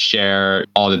if we share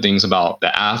all the things about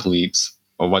the athletes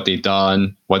or what they've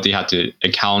done, what they had to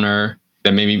encounter,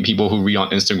 then maybe people who read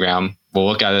on Instagram will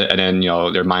look at it and then,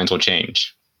 their minds will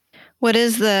change. What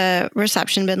has the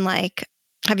reception been like?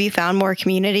 Have you found more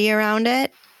community around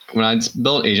it? When I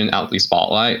built Asian Athlete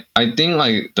Spotlight, I think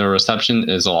like the reception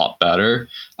is a lot better.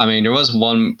 I mean, there was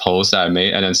one post that I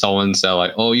made and then someone said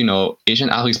like, oh, Asian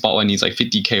Athlete Spotlight needs like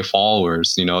 50K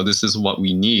followers. This is what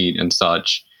we need and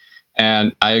such.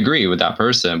 And I agree with that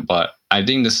person, but I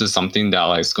think this is something that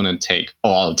like is going to take a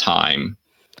lot of time.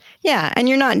 Yeah. And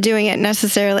you're not doing it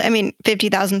necessarily. I mean,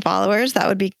 50,000 followers, that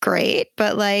would be great.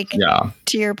 But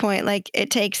to your point, like it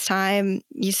takes time.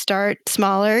 You start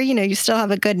smaller, you still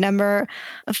have a good number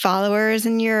of followers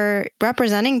and you're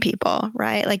representing people,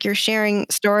 right? Like you're sharing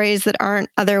stories that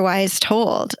aren't otherwise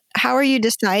told. How are you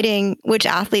deciding which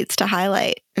athletes to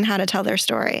highlight and how to tell their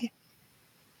story?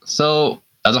 So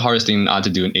that's the hardest thing I had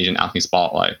to do in Asian Athlete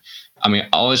Spotlight. I mean,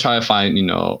 I always try to find,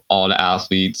 all the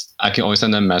athletes. I can always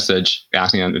send them a message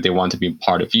asking them if they want to be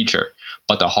part of the feature.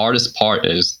 But the hardest part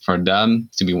is for them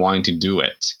to be wanting to do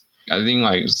it. I think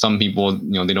like some people,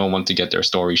 they don't want to get their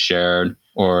story shared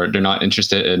or they're not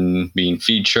interested in being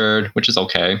featured, which is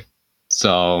okay.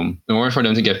 So in order for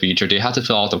them to get featured, they have to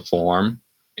fill out the form.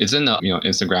 It's in the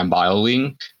Instagram bio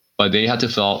link, but they have to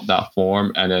fill out that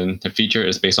form and then the feature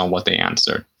is based on what they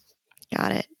answered.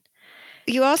 Got it.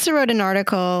 You also wrote an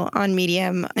article on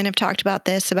Medium and have talked about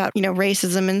this, about,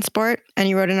 racism in sport. And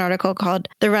you wrote an article called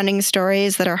The Running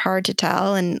Stories That Are Hard to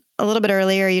Tell. And a little bit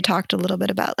earlier, you talked a little bit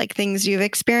about like things you've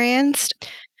experienced.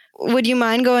 Would you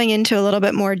mind going into a little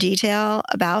bit more detail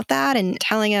about that and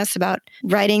telling us about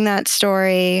writing that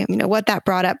story, what that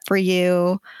brought up for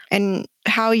you and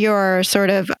how you're sort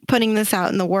of putting this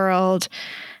out in the world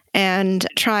and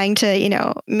trying to,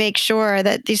 make sure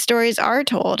that these stories are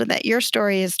told and that your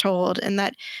story is told and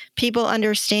that people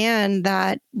understand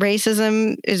that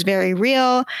racism is very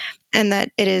real and that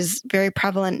it is very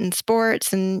prevalent in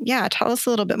sports. And yeah, tell us a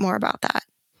little bit more about that.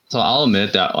 So I'll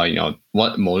admit that,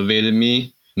 what motivated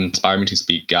me, inspired me to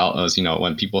speak out was,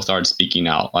 when people started speaking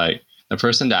out. Like the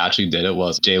person that actually did it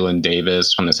was Jalen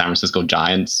Davis from the San Francisco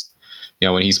Giants.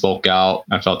 When he spoke out,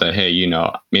 I felt that, hey,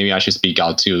 maybe I should speak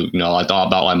out too. I thought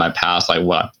about like my past, like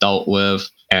what I've dealt with.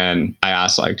 And I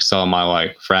asked like some of my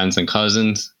like friends and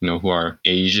cousins, who are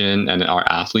Asian and are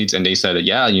athletes. And they said that,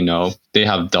 yeah, they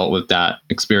have dealt with that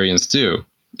experience too.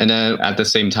 And then at the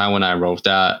same time, when I wrote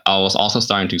that, I was also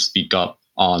starting to speak up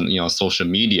on, social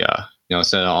media,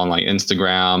 said on like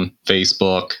Instagram,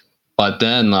 Facebook. But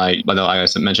then like I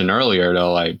mentioned earlier,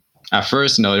 though, like at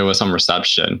first, there was some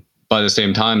reception. But at the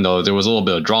same time, though, there was a little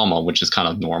bit of drama, which is kind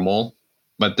of normal.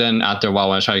 But then after a while,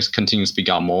 when I tried to continue to speak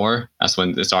out more, that's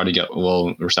when it started to get a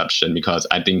little reception because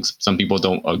I think some people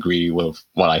don't agree with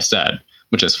what I said,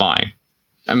 which is fine.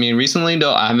 I mean, recently,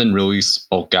 though, I haven't really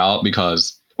spoke out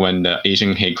because when the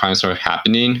Asian hate crimes started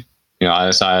happening, I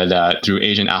decided that through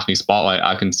Asian Athlete Spotlight,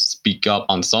 I can speak up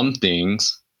on some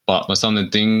things, but some of the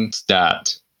things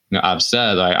that I've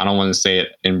said, like, I don't want to say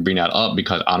it and bring that up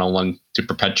because I don't want to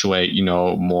perpetuate,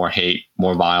 more hate,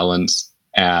 more violence.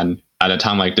 And at a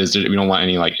time like this, we don't want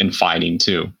any like infighting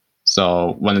too.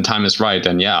 So when the time is right,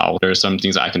 then yeah, there's some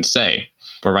things I can say.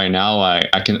 But right now,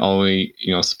 I can only,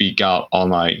 speak out on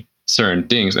like certain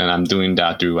things. And I'm doing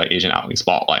that through like Asian Athlete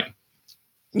Spotlight.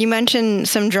 You mentioned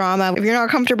some drama. If you're not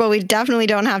comfortable, we definitely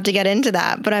don't have to get into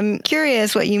that. But I'm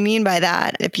curious what you mean by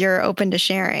that, if you're open to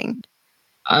sharing.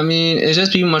 I mean, it's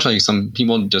just pretty much like some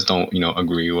people just don't,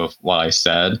 agree with what I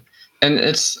said. And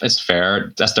it's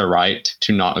fair. That's their right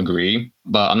to not agree.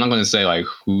 But I'm not going to say like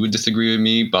who disagree with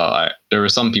me. But there were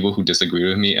some people who disagree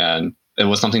with me. And it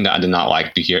was something that I did not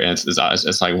like to hear. And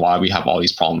it's like why we have all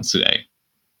these problems today.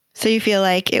 So you feel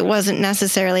like it wasn't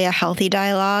necessarily a healthy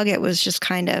dialogue. It was just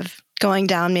kind of going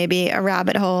down maybe a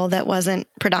rabbit hole that wasn't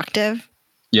productive.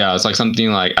 Yeah, it's like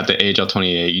something like at the age of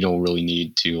 28, you don't really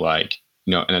need to like,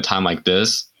 in a time like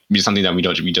this, be something that we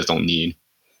just don't need.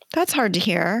 That's hard to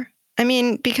hear. I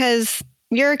mean, because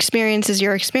your experience is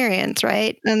your experience,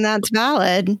 right? And that's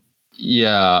valid.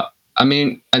 Yeah. I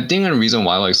mean, I think the reason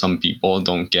why like some people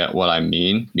don't get what I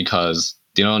mean, because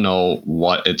they don't know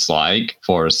what it's like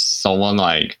for someone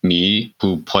like me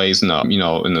who plays in a,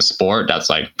 in the sport that's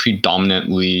like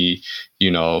predominantly,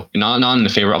 not in the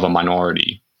favor of a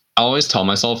minority. I always tell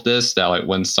myself this, that like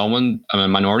when a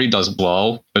minority does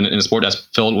blow in a sport that's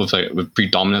filled with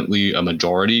predominantly a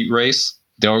majority race,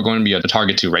 they're going to be a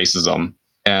target to racism.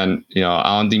 And,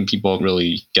 I don't think people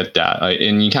really get that.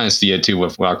 And you kind of see it too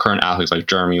with our current athletes like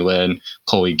Jeremy Lin,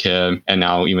 Chloe Kim, and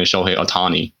now even Shohei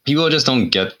Ohtani. People just don't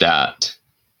get that.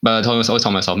 But I always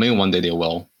tell myself, maybe one day they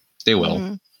will. They will.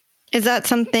 Mhm. Is that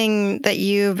something that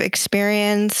you've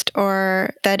experienced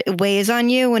or that weighs on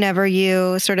you whenever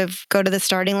you sort of go to the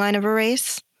starting line of a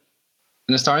race?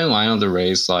 In the starting line of the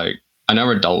race, like I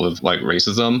never dealt with like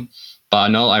racism, but I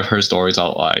know I've heard stories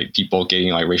of like people getting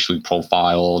like racially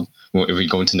profiled. If we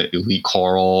go into the elite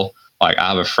choral, like I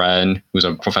have a friend who's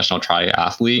a professional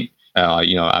triathlete. At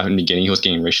the beginning, he was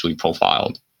getting racially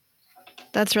profiled.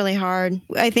 That's really hard.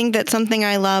 I think that something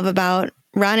I love about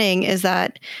running is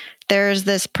that there's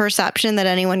this perception that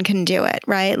anyone can do it,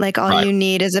 right? Like all Right. you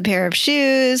need is a pair of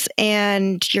shoes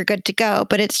and you're good to go.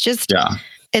 But it's just, Yeah.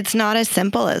 it's not as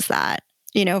simple as that.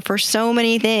 For so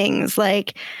many things,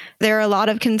 like there are a lot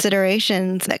of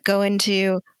considerations that go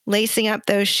into lacing up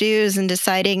those shoes and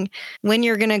deciding when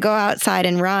you're going to go outside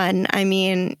and run. I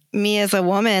mean, me as a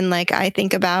woman, like I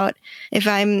think about if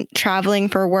I'm traveling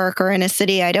for work or in a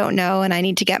city I don't know and I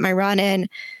need to get my run in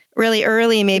really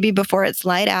early, maybe before it's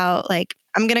light out, like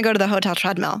I'm going to go to the hotel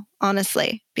treadmill,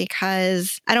 honestly,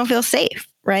 because I don't feel safe.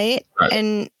 Right. Right.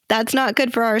 And that's not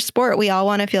good for our sport. We all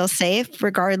want to feel safe,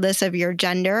 regardless of your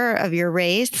gender, of your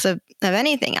race, of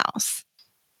anything else.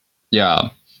 Yeah.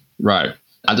 Right.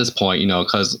 At this point,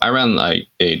 because I ran like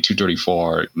a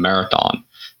 2:34 marathon,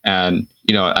 and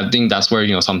I think that's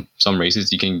where some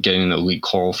races you can get in the elite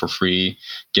choral for free,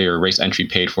 get your race entry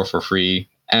paid for free,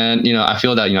 and I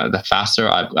feel that the faster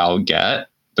I'll get,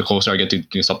 the closer I get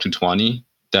to sub 220,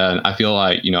 then I feel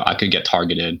like I could get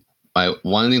targeted. Like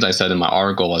one of the things I said in my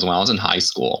article was when I was in high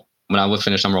school, when I would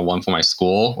finish number one for my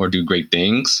school or do great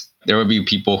things, there would be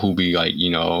people who be like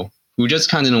who just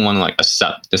kind of didn't want to like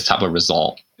accept this type of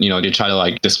result. They try to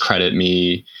like discredit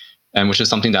me, and which is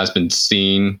something that's been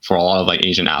seen for a lot of like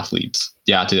Asian athletes.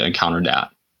 You have to encounter that.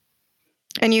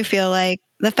 And you feel like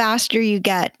the faster you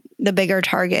get, the bigger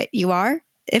target you are,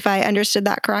 if I understood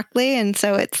that correctly. And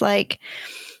so it's like,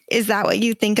 is that what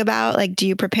you think about? Like, do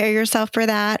you prepare yourself for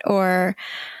that? Or,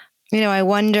 I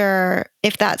wonder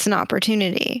if that's an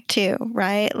opportunity too,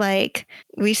 right? Like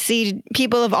we see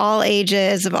people of all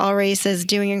ages, of all races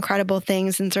doing incredible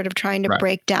things and sort of trying to Right.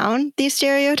 break down these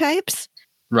stereotypes.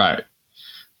 Right.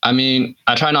 I mean,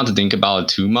 I try not to think about it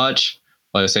too much,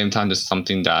 but at the same time, this is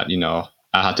something that,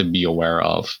 I have to be aware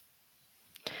of.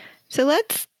 So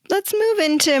let's move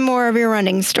into more of your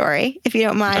running story, if you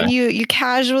don't mind. Okay. You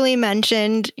casually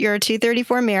mentioned you're a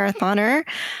 2:34 marathoner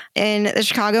in the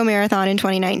Chicago Marathon in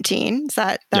 2019.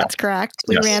 That's correct?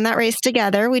 We Yes. ran that race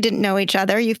together. We didn't know each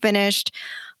other. You finished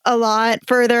a lot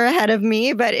further ahead of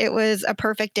me, but it was a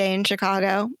perfect day in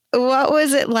Chicago. What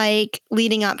was it like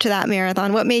leading up to that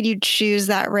marathon? What made you choose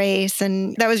that race?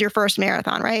 And that was your first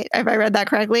marathon, right? If I read that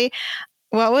correctly.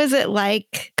 What was it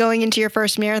like going into your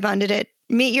first marathon? Did it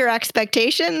meet your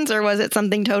expectations or was it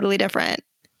something totally different?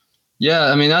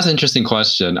 Yeah, I mean, that's an interesting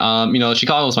question.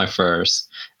 Chicago was my first.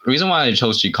 The reason why I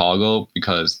chose Chicago,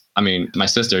 because, I mean, my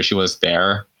sister, she was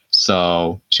there.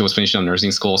 So she was finishing up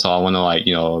nursing school. So I want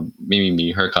to maybe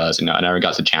meet her because, I never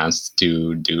got the chance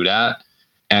to do that.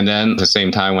 And then at the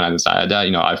same time, when I decided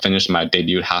that, I finished my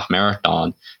debut half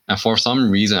marathon. And for some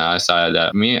reason, I decided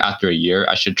that maybe after a year,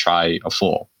 I should try a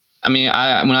full. I mean,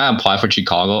 when I applied for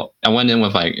Chicago, I went in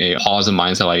with like a positive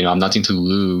mindset, like, I'm nothing to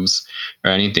lose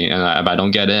or anything. And if I don't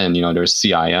get in, there's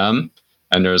CIM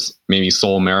and there's maybe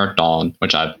Seoul Marathon,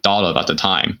 which I thought of at the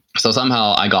time. So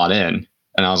somehow I got in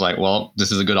and I was like, well,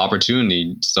 this is a good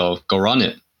opportunity. So go run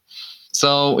it.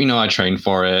 So, I trained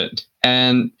for it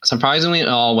and surprisingly, it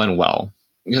all went well.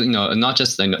 Not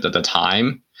just the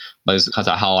time, but it's because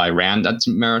of how I ran that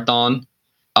marathon.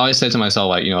 I always say to myself,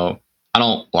 like, I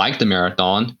don't like the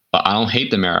marathon, but I don't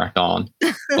hate the marathon.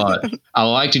 But I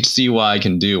like to see what I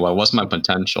can do. What's my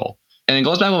potential? And it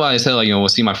goes back to what I said, like, we'll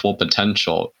see my full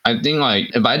potential. I think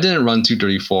like if I didn't run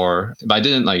 2:34, if I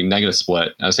didn't like negative split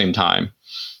at the same time,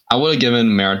 I would have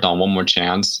given marathon one more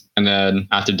chance. And then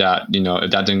after that,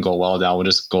 if that didn't go well, then I would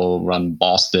just go run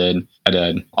Boston and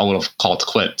then I would have called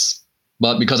quits.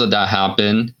 But because of that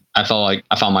happened, I felt like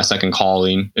I found my second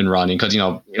calling in running because,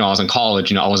 I was in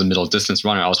college, I was a middle distance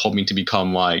runner. I was hoping to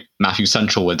become like Matthew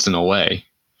Centrowitz in a way,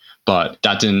 but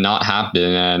that did not happen.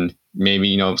 And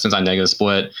maybe, since I negative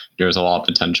split, there's a lot of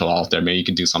potential out there. Maybe you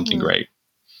can do something great.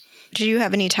 Do you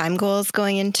have any time goals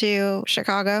going into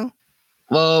Chicago?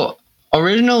 Well,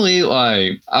 originally,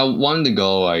 like I wanted to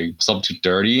go like sub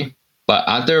 2:30, but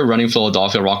after running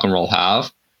Philadelphia Rock and Roll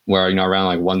Half, where, around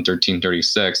like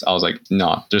 1:13:36, I was like,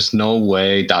 no, there's no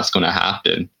way that's going to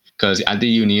happen. Because I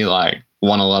think you need like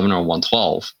 1:11 or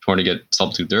 1:12 to get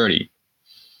sub 2:30.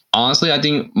 Honestly, I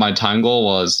think my time goal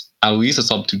was at least a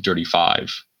sub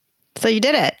 2:35. So you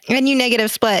did it. And you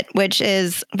negative split, which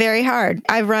is very hard.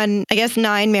 I've run, I guess,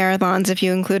 9 marathons if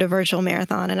you include a virtual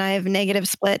marathon, and I have negative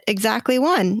split exactly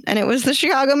 1, and it was the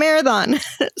Chicago Marathon.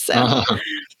 So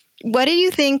what do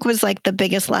you think was like the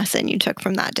biggest lesson you took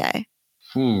from that day?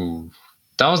 Ooh,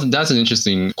 that's an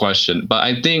interesting question. But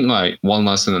I think like one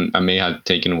lesson I may have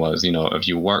taken was, if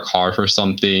you work hard for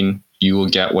something, you will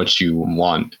get what you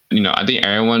want. I think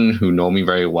everyone who know me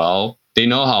very well, they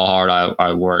know how hard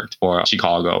I worked for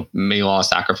Chicago, made a lot of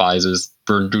sacrifices,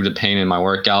 burned through the pain in my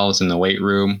workouts in the weight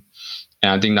room.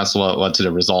 And I think that's what led to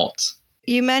the results.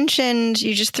 You mentioned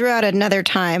you just threw out another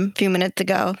time a few minutes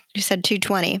ago. You said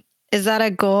 2:20. Is that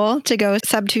a goal to go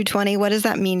sub 2:20? What does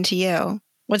that mean to you?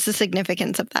 What's the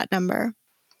significance of that number?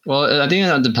 Well, I think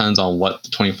that depends on what the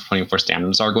 2024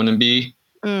 standards are going to be.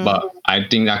 But I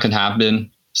think that could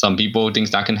happen. Some people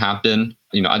think that can happen.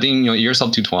 I think, you're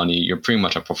sub 2:20, you're pretty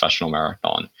much a professional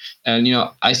marathon. And,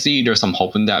 I see there's some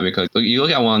hope in that because you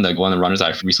look at one of the runners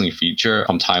I recently featured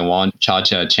from Taiwan,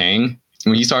 Chia Chang.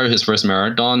 When he started his first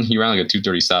marathon, he ran like a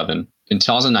 2:37. In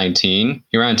 2019,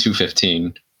 he ran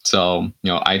 2:15. So,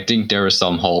 I think there is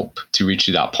some hope to reach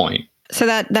to that point. So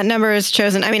that number is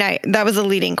chosen. I mean, that was a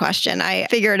leading question. I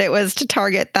figured it was to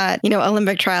target that,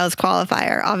 Olympic trials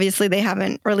qualifier. Obviously, they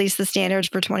haven't released the standards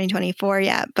for 2024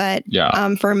 yet, but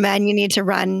for men, you need to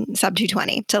run sub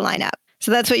 2:20 to line up.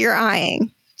 So that's what you're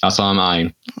eyeing. That's what I'm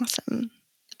eyeing. Awesome.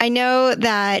 I know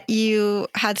that you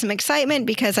had some excitement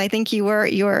because I think you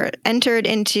were entered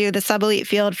into the sub-elite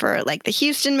field for like the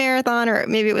Houston Marathon, or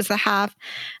maybe it was the half.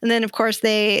 And then, of course,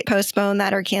 they postponed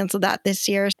that or canceled that this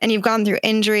year. And you've gone through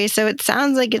injury. So it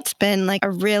sounds like it's been like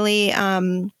a really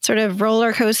sort of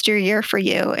roller coaster year for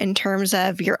you in terms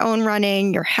of your own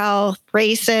running, your health,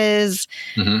 races.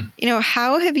 Mm-hmm.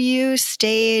 How have you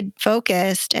stayed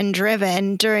focused and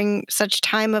driven during such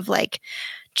time of like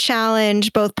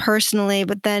challenge, both personally,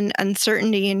 but then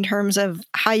uncertainty in terms of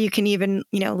how you can even,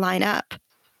 line up?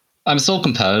 I'm so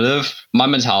competitive. My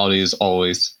mentality is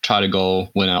always try to go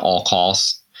win at all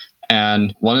costs.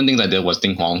 And one of the things I did was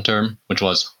think long term, which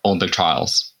was Olympic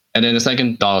trials. And then the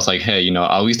second thought was like, hey,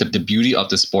 at least the beauty of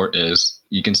the sport is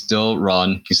you can still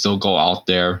run, you can still go out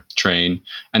there, train,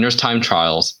 and there's time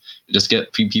trials. Just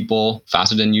get few people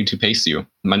faster than you to pace you.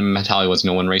 My mentality was,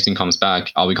 when racing comes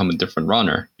back, I'll become a different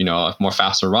runner, a more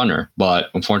faster runner. But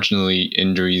unfortunately,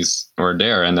 injuries were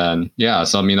there. And then,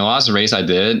 so the last race I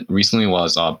did recently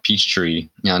was Peachtree.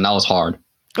 Yeah, and that was hard.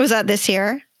 Was that this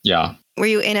year? Yeah. Were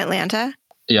you in Atlanta?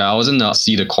 Yeah, I was in the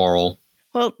Sea to Coral.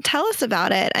 Well, tell us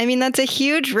about it. I mean, that's a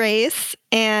huge race,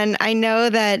 and I know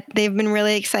that they've been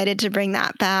really excited to bring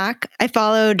that back. I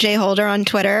follow Jay Holder on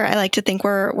Twitter. I like to think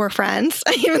we're friends,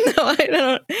 even though I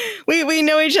don't. We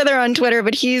know each other on Twitter,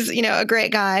 but he's a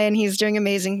great guy, and he's doing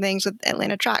amazing things with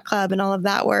Atlanta Track Club and all of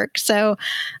that work. So,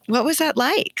 what was that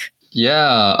like?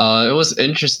 Yeah, it was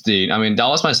interesting. I mean, that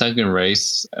was my second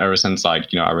race ever since I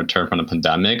returned from the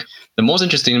pandemic. The most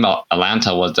interesting about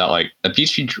Atlanta was that the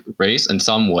Peachtree race in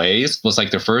some ways was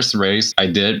like the first race I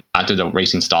did after the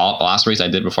racing stop. The last race I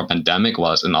did before pandemic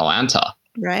was in Atlanta.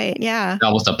 Right. Yeah.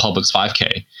 That was the Publix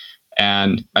 5K.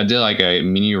 And I did like a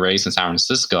mini race in San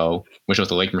Francisco, which was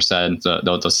the Lake Merced,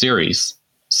 the series.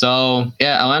 So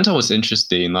yeah, Atlanta was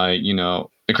interesting.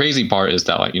 The crazy part is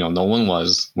that no one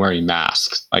was wearing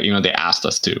masks. They asked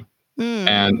us to.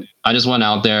 And I just went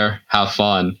out there, have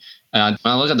fun. And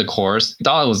when I looked at the course, I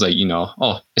thought it was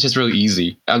it's just really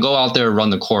easy. I go out there, run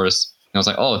the course. And I was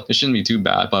like, it shouldn't be too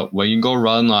bad. But when you go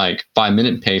run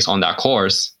 5-minute pace on that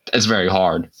course, it's very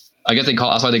hard. I guess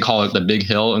that's why they call it the big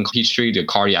hill in Peachtree, the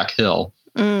cardiac hill.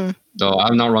 Though I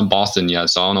have not run Boston yet,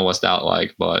 so I don't know what's that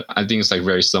like. But I think it's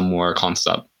very similar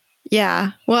concept.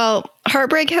 Yeah. Well,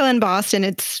 Heartbreak Hill in Boston,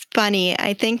 it's funny.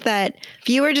 I think that if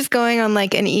you were just going on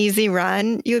an easy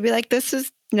run, you would be like, this is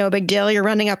no big deal. You're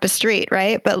running up a street,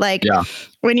 right? But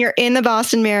when you're in the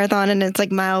Boston Marathon and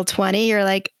it's mile 20, you're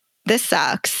like, this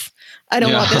sucks. I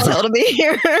don't want this hill to be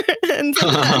here. And so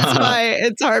that's why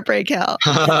it's Heartbreak Hill.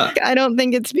 I don't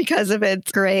think it's because of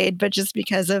its grade, but just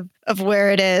because of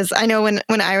where it is. I know when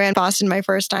I ran Boston my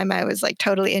first time, I was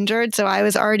totally injured. So I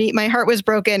was my heart was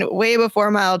broken way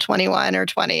before mile 21 or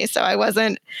 20. So I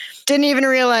didn't even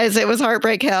realize it was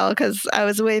Heartbreak Hill because I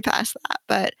was way past that.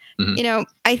 But,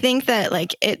 I think that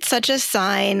it's such a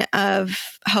sign of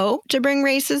hope to bring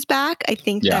races back. I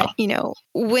think that,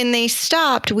 when they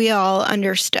stopped, we all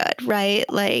understood, right?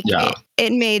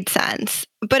 It made sense,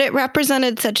 but it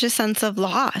represented such a sense of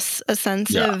loss, a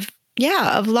sense of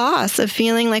loss, of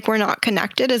feeling like we're not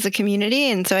connected as a community.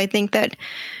 And so I think that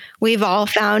we've all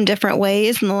found different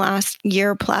ways in the last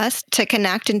year plus to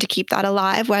connect and to keep that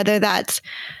alive, whether that's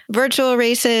virtual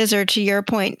races or, to your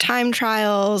point, time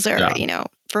trials or,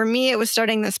 For me, it was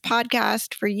starting this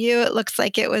podcast. For you, it looks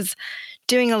like it was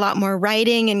doing a lot more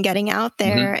writing and getting out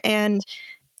there. And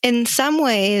in some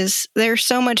ways, there's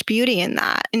so much beauty in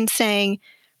that, in saying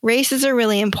races are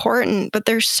really important, but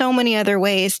there's so many other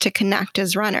ways to connect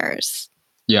as runners.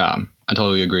 Yeah, I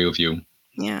totally agree with you.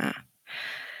 Yeah.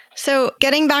 So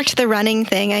getting back to the running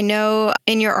thing, I know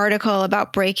in your article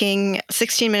about breaking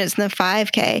 16 minutes in the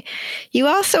 5K, you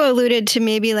also alluded to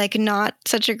maybe like not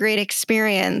such a great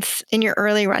experience in your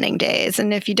early running days.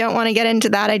 And if you don't want to get into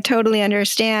that, I totally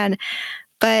understand.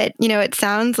 But, it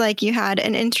sounds like you had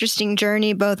an interesting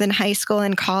journey both in high school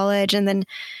and college. And then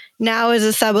now as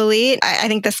a sub-elite, I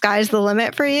think the sky's the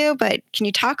limit for you. But can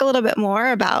you talk a little bit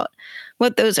more about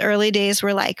what those early days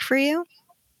were like for you?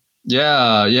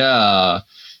 Yeah.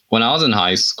 When I was in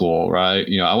high school, right,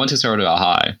 I went to Saratoga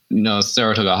High.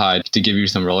 Saratoga High, to give you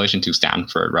some relation to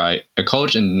Stanford, right? A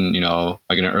coach in,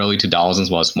 like in the early 2000s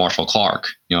was Marshall Clark.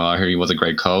 I heard he was a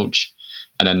great coach.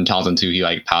 And then in 2002,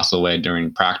 he passed away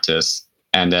during practice.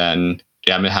 And then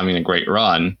I've been having a great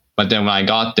run. But then when I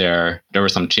got there were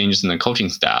some changes in the coaching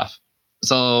staff.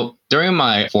 So during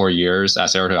my 4 years at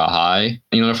Saratoga High,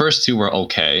 the first 2 were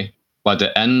okay. But at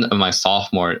the end of my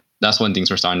sophomore, that's when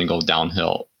things were starting to go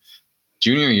downhill.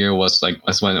 Junior year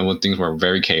that's when things were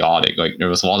very chaotic. There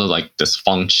was a lot of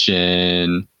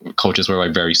dysfunction. Coaches were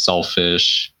very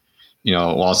selfish.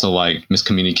 Also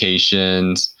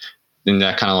miscommunications. Then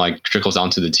that kind of trickles down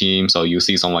to the team. So you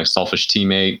see some selfish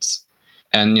teammates,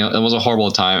 and it was a horrible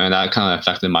time, and that kind of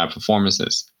affected my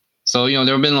performances. So there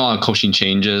have been a lot of coaching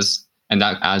changes, and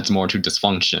that adds more to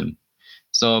dysfunction.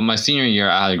 So my senior year,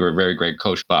 I had a very great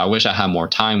coach, but I wish I had more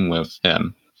time with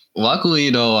him. Luckily,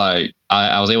 though, I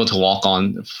was able to walk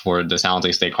on for the San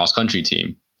Jose State cross country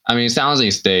team. I mean, San Jose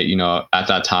State, at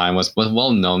that time was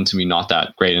well known to be not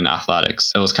that great in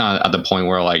athletics. It was kind of at the point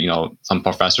where some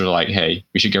professors were like, hey,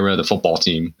 we should get rid of the football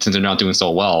team since they're not doing so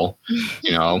well,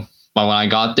 But when I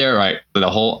got there, right, the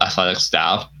whole athletic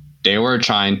staff, they were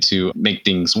trying to make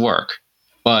things work.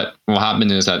 But what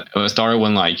happened is that it started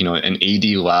when an AD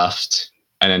left,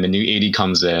 and then the new AD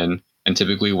comes in. And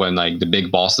typically when the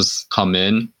big bosses come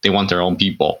in, they want their own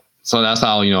people. So that's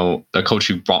how, the coach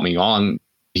who brought me on,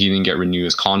 he didn't get renewed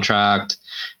his contract.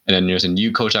 And then there's a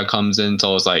new coach that comes in.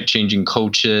 So it's changing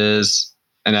coaches.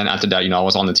 And then after that, I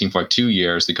was on the team for 2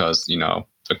 years because,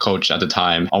 the coach at the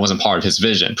time, I wasn't part of his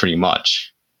vision pretty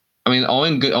much. I mean,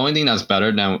 the only thing that's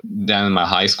better than in my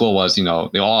high school was,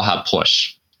 they all had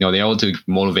push. They were able to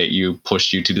motivate you,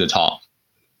 push you to the top.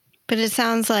 But it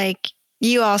sounds like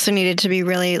you also needed to be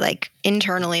really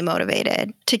internally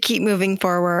motivated to keep moving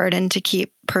forward and to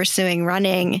keep pursuing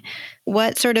running.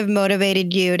 What sort of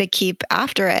motivated you to keep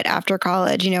after it after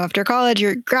college? After college,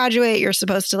 you graduate, you're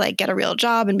supposed to get a real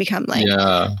job and become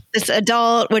this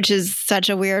adult, which is such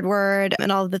a weird word,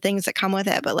 and all of the things that come with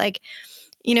it. But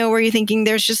were you thinking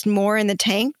there's just more in the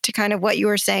tank to kind of what you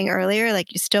were saying earlier?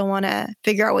 You still want to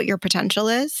figure out what your potential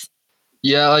is?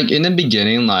 Yeah, in the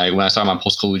beginning, when I started my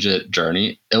post-collegiate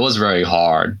journey, it was very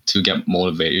hard to get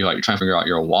motivated. You're trying to figure out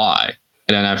your why.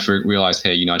 And then I realized,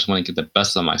 hey, I just want to get the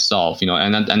best of myself,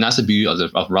 and that's the beauty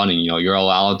of running. You're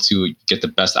allowed to get the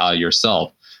best out of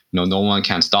yourself. No one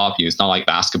can stop you. It's not like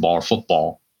basketball or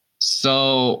football.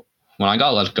 So when I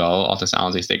got let go off the San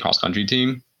Jose State cross country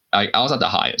team, I was at the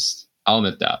highest. I'll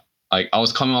admit that. I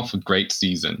was coming off a great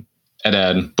season, and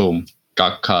then boom,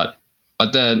 got cut.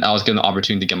 But then I was getting the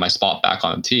opportunity to get my spot back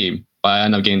on the team. But I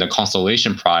ended up getting the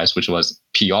consolation prize, which was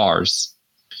PRs.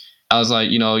 I was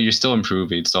like, you're still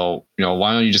improving. So,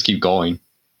 why don't you just keep going?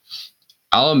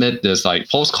 I'll admit this,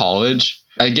 post-college,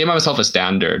 I gave myself a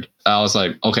standard. I was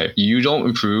like, okay, you don't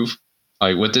improve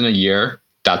within a year,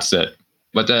 that's it.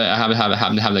 But then I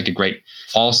happened to have a great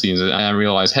fall season. And I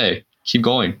realized, hey, keep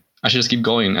going. I should just keep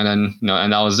going. And then,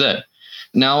 and that was it.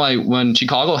 Now, when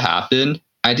Chicago happened,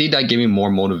 I think that gave me more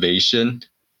motivation.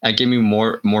 That gave me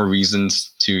more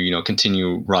reasons to,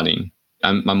 continue running.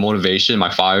 And my motivation,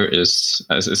 my fire is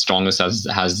as strong as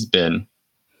it has been.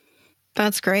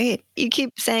 That's great. You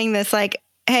keep saying this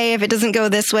hey, if it doesn't go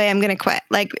this way, I'm going to quit.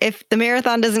 If the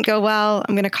marathon doesn't go well,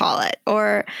 I'm going to call it.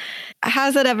 Or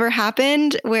has it ever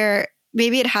happened where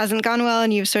maybe it hasn't gone well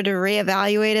and you've sort of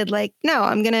reevaluated no,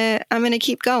 I'm going to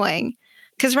keep going?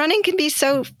 Because running can be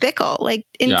so fickle.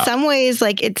 In some ways,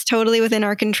 it's totally within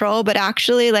our control. But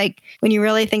actually, when you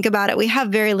really think about it, we have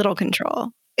very little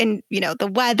control. And,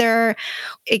 the weather,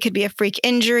 it could be a freak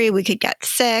injury. We could get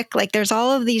sick. There's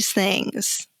all of these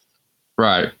things.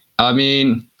 Right. I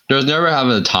mean, there's never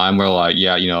having a time where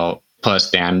put a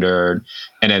standard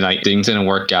and then things didn't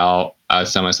work out. I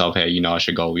tell myself, hey, I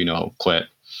should go, quit.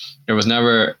 There was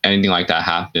never anything like that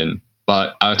happen.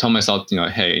 But I told myself,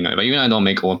 hey, if even I don't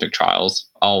make Olympic trials,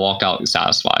 I'll walk out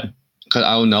satisfied because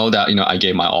I'll know that, I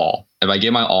gave my all. If I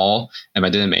gave my all and I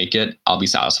didn't make it, I'll be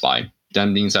satisfied.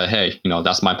 Then means that, hey,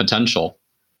 that's my potential.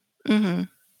 Mm-hmm.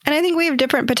 And I think we have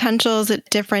different potentials at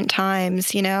different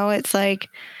times. It's like,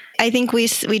 I think we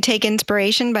take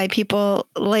inspiration by people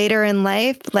later in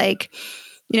life. Like,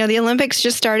 the Olympics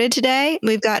just started today.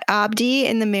 We've got Abdi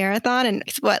in the marathon and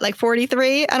like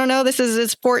 43? I don't know. This is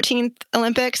his 14th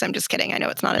Olympics. I'm just kidding. I know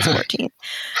it's not his 14th.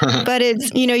 But it's,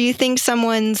 you think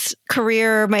someone's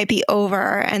career might be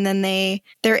over and then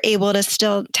they're able to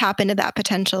still tap into that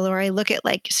potential. Or I look at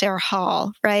like Sarah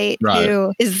Hall, right?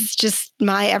 Who is just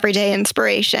my everyday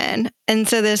inspiration. And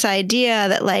so this idea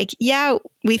that like, yeah,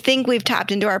 we think we've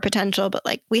tapped into our potential, but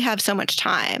like we have so much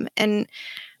time and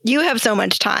you have so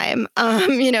much time.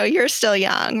 You're still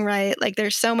young, right? Like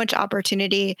there's so much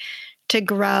opportunity to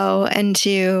grow and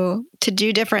to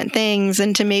do different things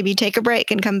and to maybe take a break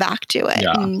and come back to it.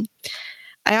 Yeah. And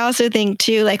I also think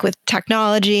too, like with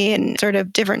technology and sort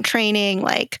of different training,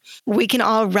 like we can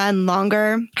all run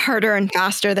longer, harder and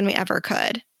faster than we ever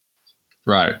could.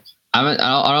 Right. I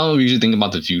don't usually think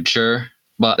about the future,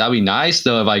 but that'd be nice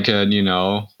though if I could,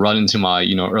 run into my,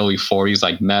 early 40s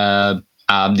like Meb,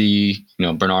 Abdi,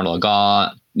 Bernard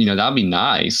Lagat, that'd be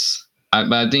nice.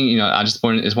 But I think, it's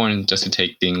important just to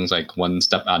take things like one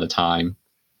step at a time.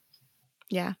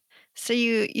 Yeah. So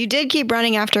you did keep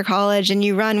running after college and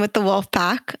you run with the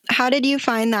Wolfpack. How did you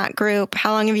find that group?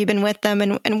 How long have you been with them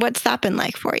and what's that been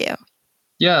like for you?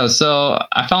 Yeah, so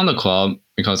I found the club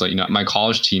because my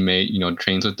college teammate,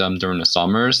 trains with them during the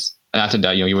summers. And after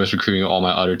that, he was recruiting all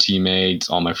my other teammates,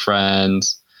 all my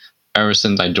friends. Ever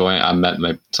since I joined, I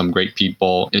met some great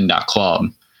people in that club.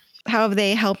 How have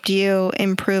they helped you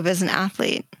improve as an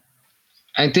athlete?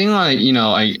 I think in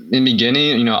the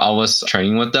beginning, I was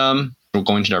training with them,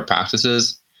 going to their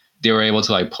practices. They were able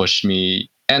to push me.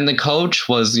 And the coach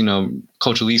was,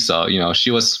 Coach Lisa, she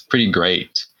was pretty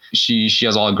great. She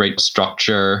has all a great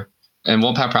structure. And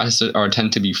Wolfpack practices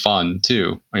tend to be fun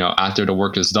too, after the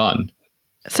work is done.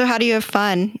 So how do you have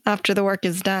fun after the work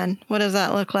is done? What does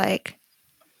that look like?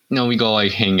 We go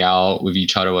hang out with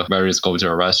each other, whether it's go to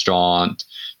a restaurant,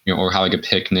 or have a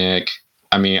picnic.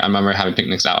 I remember having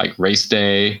picnics at race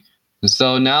day. And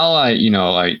so now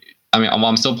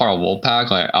I'm still part of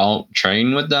Wolfpack. I'll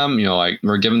train with them.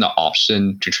 We're given the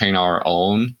option to train our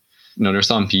own. There's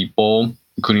some people,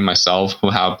 including myself, who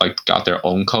have got their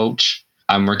own coach.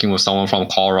 I'm working with someone from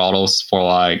Colorado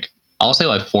for I'll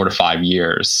say 4 to 5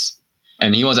 years.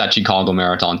 And he was at Chicago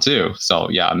Marathon too. So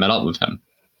yeah, I met up with him.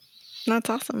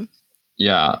 That's awesome.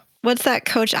 Yeah. What's that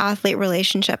coach-athlete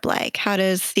relationship like? How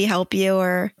does he help you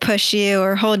or push you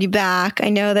or hold you back? I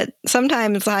know that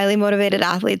sometimes highly motivated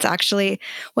athletes actually,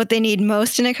 what they need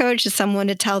most in a coach is someone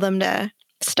to tell them to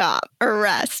stop or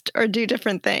rest or do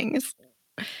different things.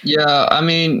 Yeah,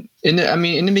 in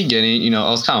the beginning, it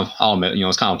was I'll admit,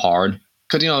 it's kind of hard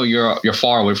because you're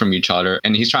far away from each other,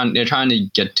 and they're trying to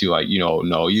get to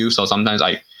know you. So sometimes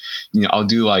I'll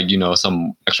do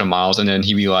some extra miles, and then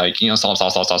he'd be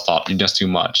stop, you're just too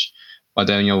much. But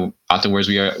then afterwards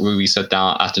we sit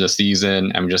down after the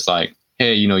season and we're just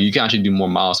hey, you can actually do more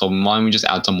miles, so why don't we just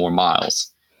add some more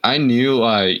miles? I knew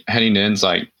heading in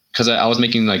because I was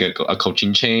making a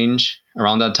coaching change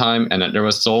around that time, and there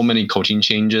was so many coaching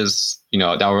changes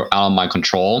that were out of my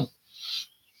control.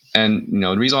 And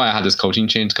the reason why I had this coaching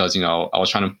change because I was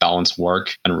trying to balance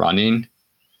work and running.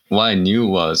 What I knew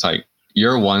was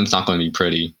year one's not going to be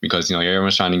pretty because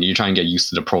everyone's trying to get used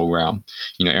to the program.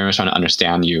 Everyone's trying to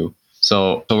understand you.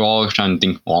 So we're all trying to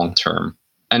think long term.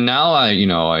 And now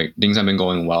things have been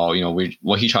going well.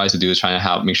 What he tries to do is trying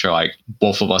to make sure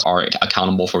both of us are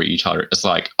accountable for each other. It's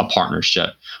a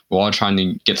partnership. We're all trying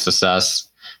to get success,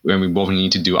 and we both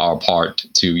need to do our part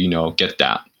to get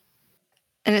that.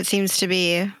 And it seems to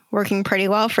be working pretty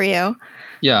well for you.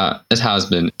 Yeah, it has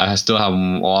been. I still have a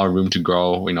lot of room to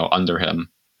grow, under him.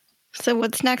 So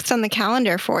what's next on the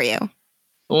calendar for you?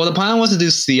 Well, the plan was to do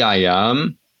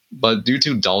CIM, but due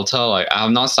to Delta, I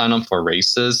have not signed up for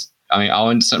races. All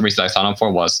races I signed up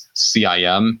for was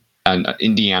CIM and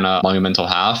Indiana Monumental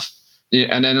Half.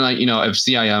 And then if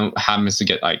CIM happens to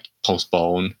get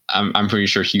postponed, I'm pretty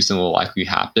sure Houston will likely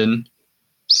happen.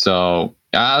 So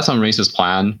I have some races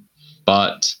planned,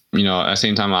 but at the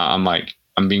same time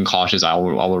I'm being cautious. I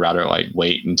would rather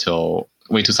wait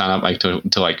to sign up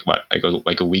until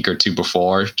a week or two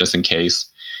before, just in case,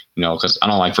 because I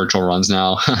don't like virtual runs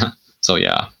now. So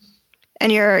yeah.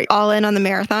 And you're all in on the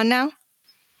marathon now?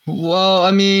 Well,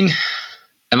 am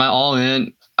I all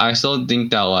in? I still think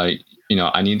that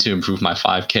I need to improve my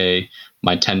 5K,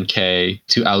 my 10K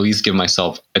to at least give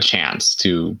myself a chance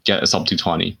to get a sub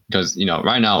 220. Because,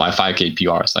 right now my 5K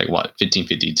PR is like what,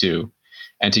 15:52.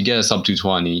 And to get a sub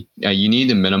 220, you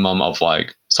need a minimum of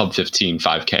like sub 15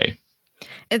 5K.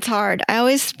 It's hard. I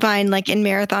always find like in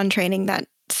marathon training that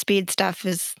speed stuff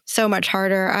is so much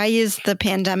harder. I used the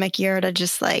pandemic year to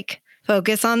just like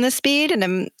focus on the speed, and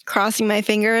I'm crossing my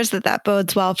fingers that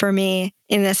bodes well for me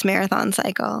in this marathon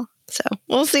cycle. So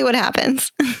we'll see what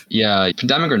happens. Yeah,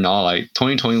 pandemic or not, like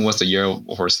 2020 was the year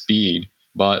for speed,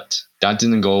 but that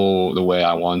didn't go the way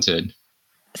I wanted.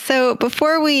 So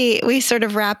before we sort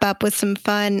of wrap up with some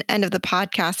fun end of the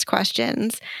podcast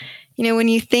questions, when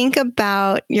you think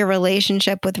about your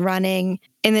relationship with running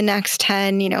in the next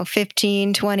 10,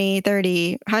 15, 20,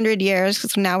 30, 100 years,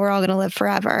 because now we're all going to live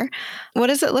forever, what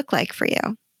does it look like for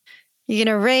you? You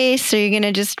going to race? Or are you going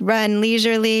to just run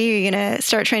leisurely? Are you going to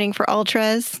start training for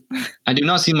ultras? I do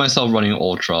not see myself running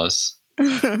ultras.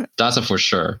 That's a for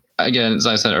sure. Again, as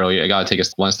I said earlier, I got to take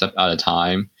it one step at a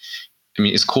time. I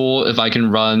mean, it's cool if I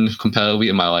can run competitively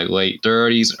in my like late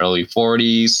 30s, early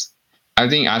 40s. I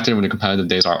think after when the competitive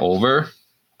days are over,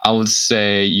 I would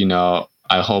say,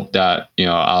 I hope that,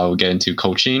 I'll get into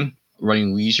coaching,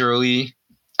 running leisurely.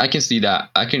 I can see that.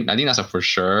 I think that's a for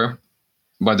sure.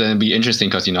 But then it'd be interesting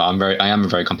because, I am a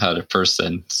very competitive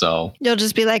person. So you'll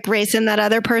just be like racing that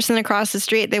other person across the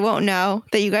street. They won't know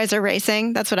that you guys are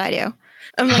racing. That's what I do.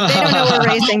 I'm like, they don't know we're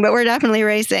racing, but we're definitely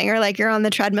racing. Or like you're on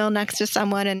the treadmill next to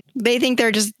someone and they think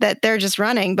they're just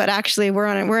running, but actually we're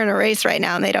in a race right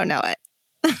now and they don't know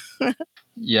it.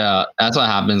 Yeah, that's what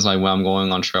happens. Like when I'm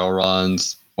going on trail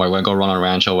runs or when I go run on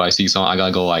Rancho, where I see someone, I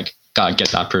gotta get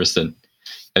that person.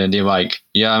 And then they're like,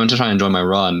 yeah, I'm just trying to enjoy my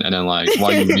run. And then like,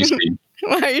 why are you racing?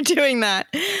 Why are you doing that?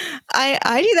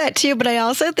 I do that too, but I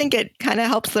also think it kind of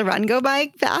helps the run go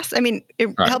by fast. I mean, it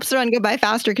helps the run go by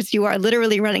faster because you are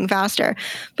literally running faster.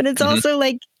 But it's also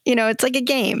like, it's like a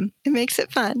game. It makes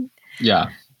it fun. Yeah.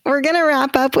 We're going to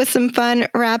wrap up with some fun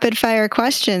rapid fire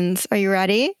questions. Are you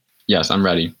ready? Yes, I'm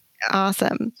ready.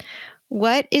 Awesome.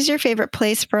 What is your favorite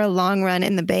place for a long run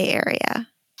in the Bay Area?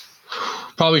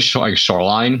 Probably like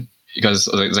Shoreline because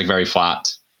it's like very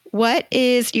flat. What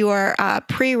is your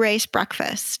pre-race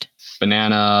breakfast?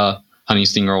 Banana, honey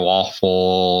stinger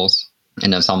waffles,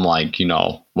 and then some like,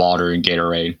 water and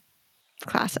Gatorade.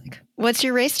 Classic. What's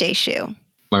your race day shoe?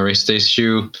 My race day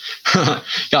shoe,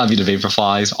 gotta be the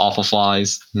Vaporflies, Awful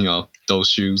Flies, those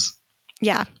shoes.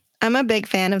 Yeah, I'm a big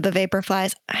fan of the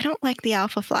Vaporflies. I don't like the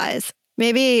Alpha Flies.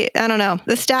 Maybe, I don't know.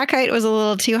 The stack height was a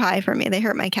little too high for me. They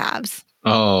hurt my calves.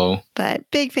 Oh. But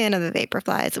big fan of the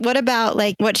Vaporflies. What about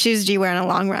what shoes do you wear in a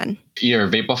long run? Either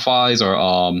Vaporflies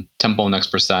or Tempo Next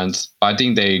Percent. I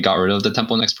think they got rid of the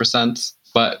Tempo Next Percent.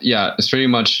 But yeah, it's pretty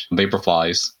much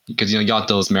Vaporflies because you got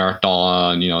those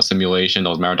marathon, simulation,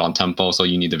 those marathon tempo, so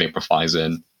you need the Vaporflies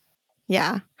in.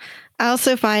 Yeah. I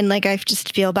also find I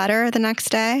just feel better the next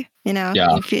day. Yeah.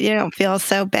 You don't feel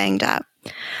so banged up.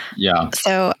 Yeah.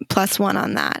 So +1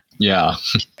 on that. Yeah.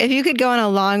 If you could go on a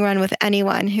long run with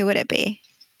anyone, who would it be?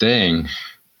 Dang.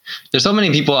 There's so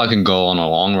many people I can go on a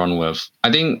long run with.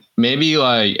 I think maybe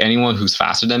like anyone who's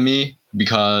faster than me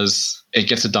because it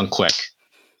gets it done quick.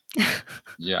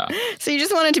 Yeah. So you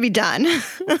just want it to be done.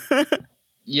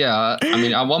 Yeah. I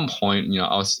mean, at one point,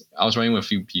 I was running with a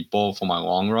few people for my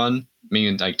long run, maybe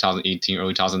in 2018,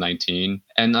 early 2019.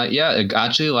 And it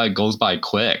actually goes by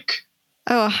quick.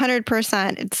 Oh,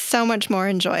 100%. It's so much more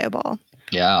enjoyable.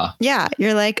 Yeah. Yeah.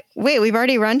 You're like, wait, we've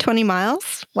already run 20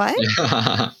 miles? What?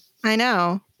 Yeah. I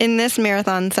know. In this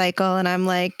marathon cycle. And I'm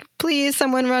like, please,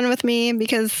 someone run with me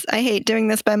because I hate doing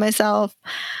this by myself.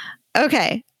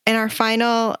 Okay. And our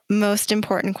final, most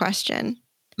important question.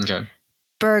 Okay.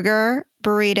 Burger,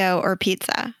 burrito, or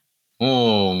pizza?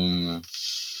 Oh,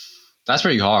 that's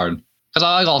pretty hard because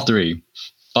I like all three.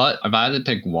 But if I had to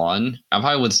pick one, I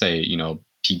probably would say,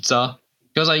 pizza.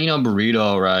 Because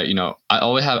burrito, right? I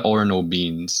always have order no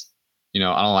beans. I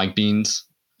don't like beans.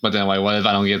 But then what if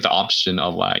I don't get the option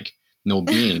of no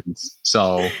beans?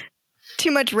 So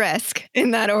too much risk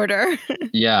in that order.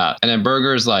 Yeah. And then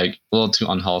burger is a little too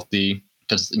unhealthy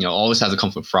because, always has to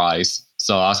come with fries.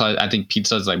 So also I think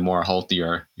pizza is more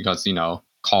healthier because,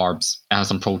 carbs and has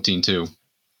some protein too.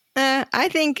 I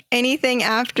think anything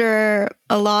after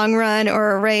a long run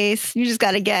or a race, you just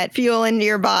got to get fuel into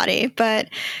your body. But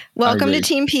welcome to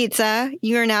Team Pizza.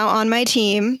 You are now on my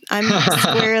team. I'm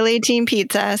squarely Team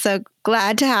Pizza. So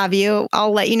glad to have you.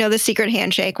 I'll let you know the secret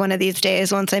handshake one of these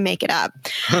days once I make it up.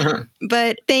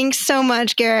 But thanks so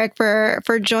much, Garrick,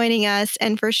 for joining us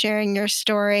and for sharing your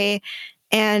story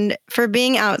and for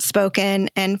being outspoken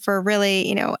and for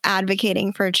really,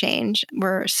 advocating for change.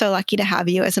 We're so lucky to have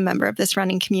you as a member of this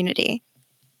running community.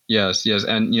 Yes, yes.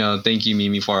 And, thank you,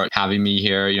 Mimi, for having me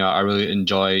here. I really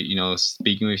enjoy,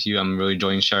 speaking with you. I'm really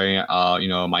enjoying sharing,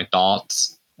 my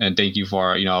thoughts. And thank you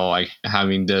for, like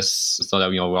having this so that,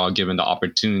 we're all given the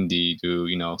opportunity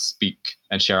to, speak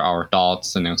and share our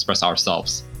thoughts and express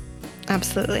ourselves.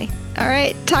 Absolutely. All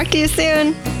right. Talk to you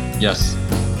soon. Yes.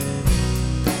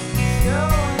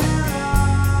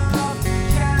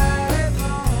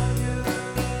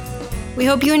 We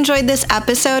hope you enjoyed this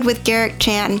episode with Garrick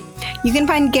Chan. You can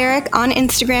find Garrick on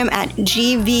Instagram at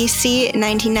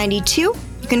GVC1992. You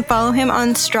can follow him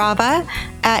on Strava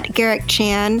at Garrick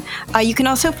Chan. You can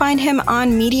also find him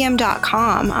on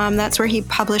Medium.com. That's where he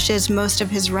publishes most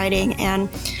of his writing. And,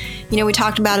 we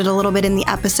talked about it a little bit in the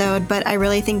episode, but I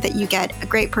really think that you get a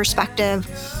great perspective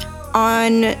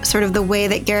on sort of the way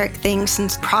that Garrick thinks and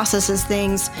processes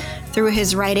things through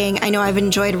his writing. I know I've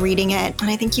enjoyed reading it, and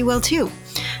I think you will too.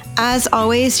 As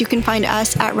always, you can find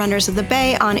us at Runners of the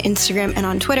Bay on Instagram and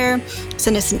on Twitter.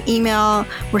 Send us an email.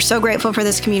 We're so grateful for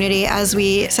this community. As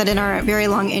we said in our very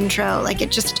long intro,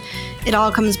 it all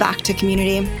comes back to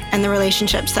community and the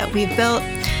relationships that we've built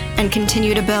and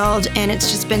continue to build. And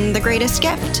it's just been the greatest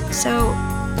gift. So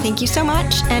thank you so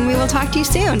much, and we will talk to you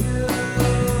soon.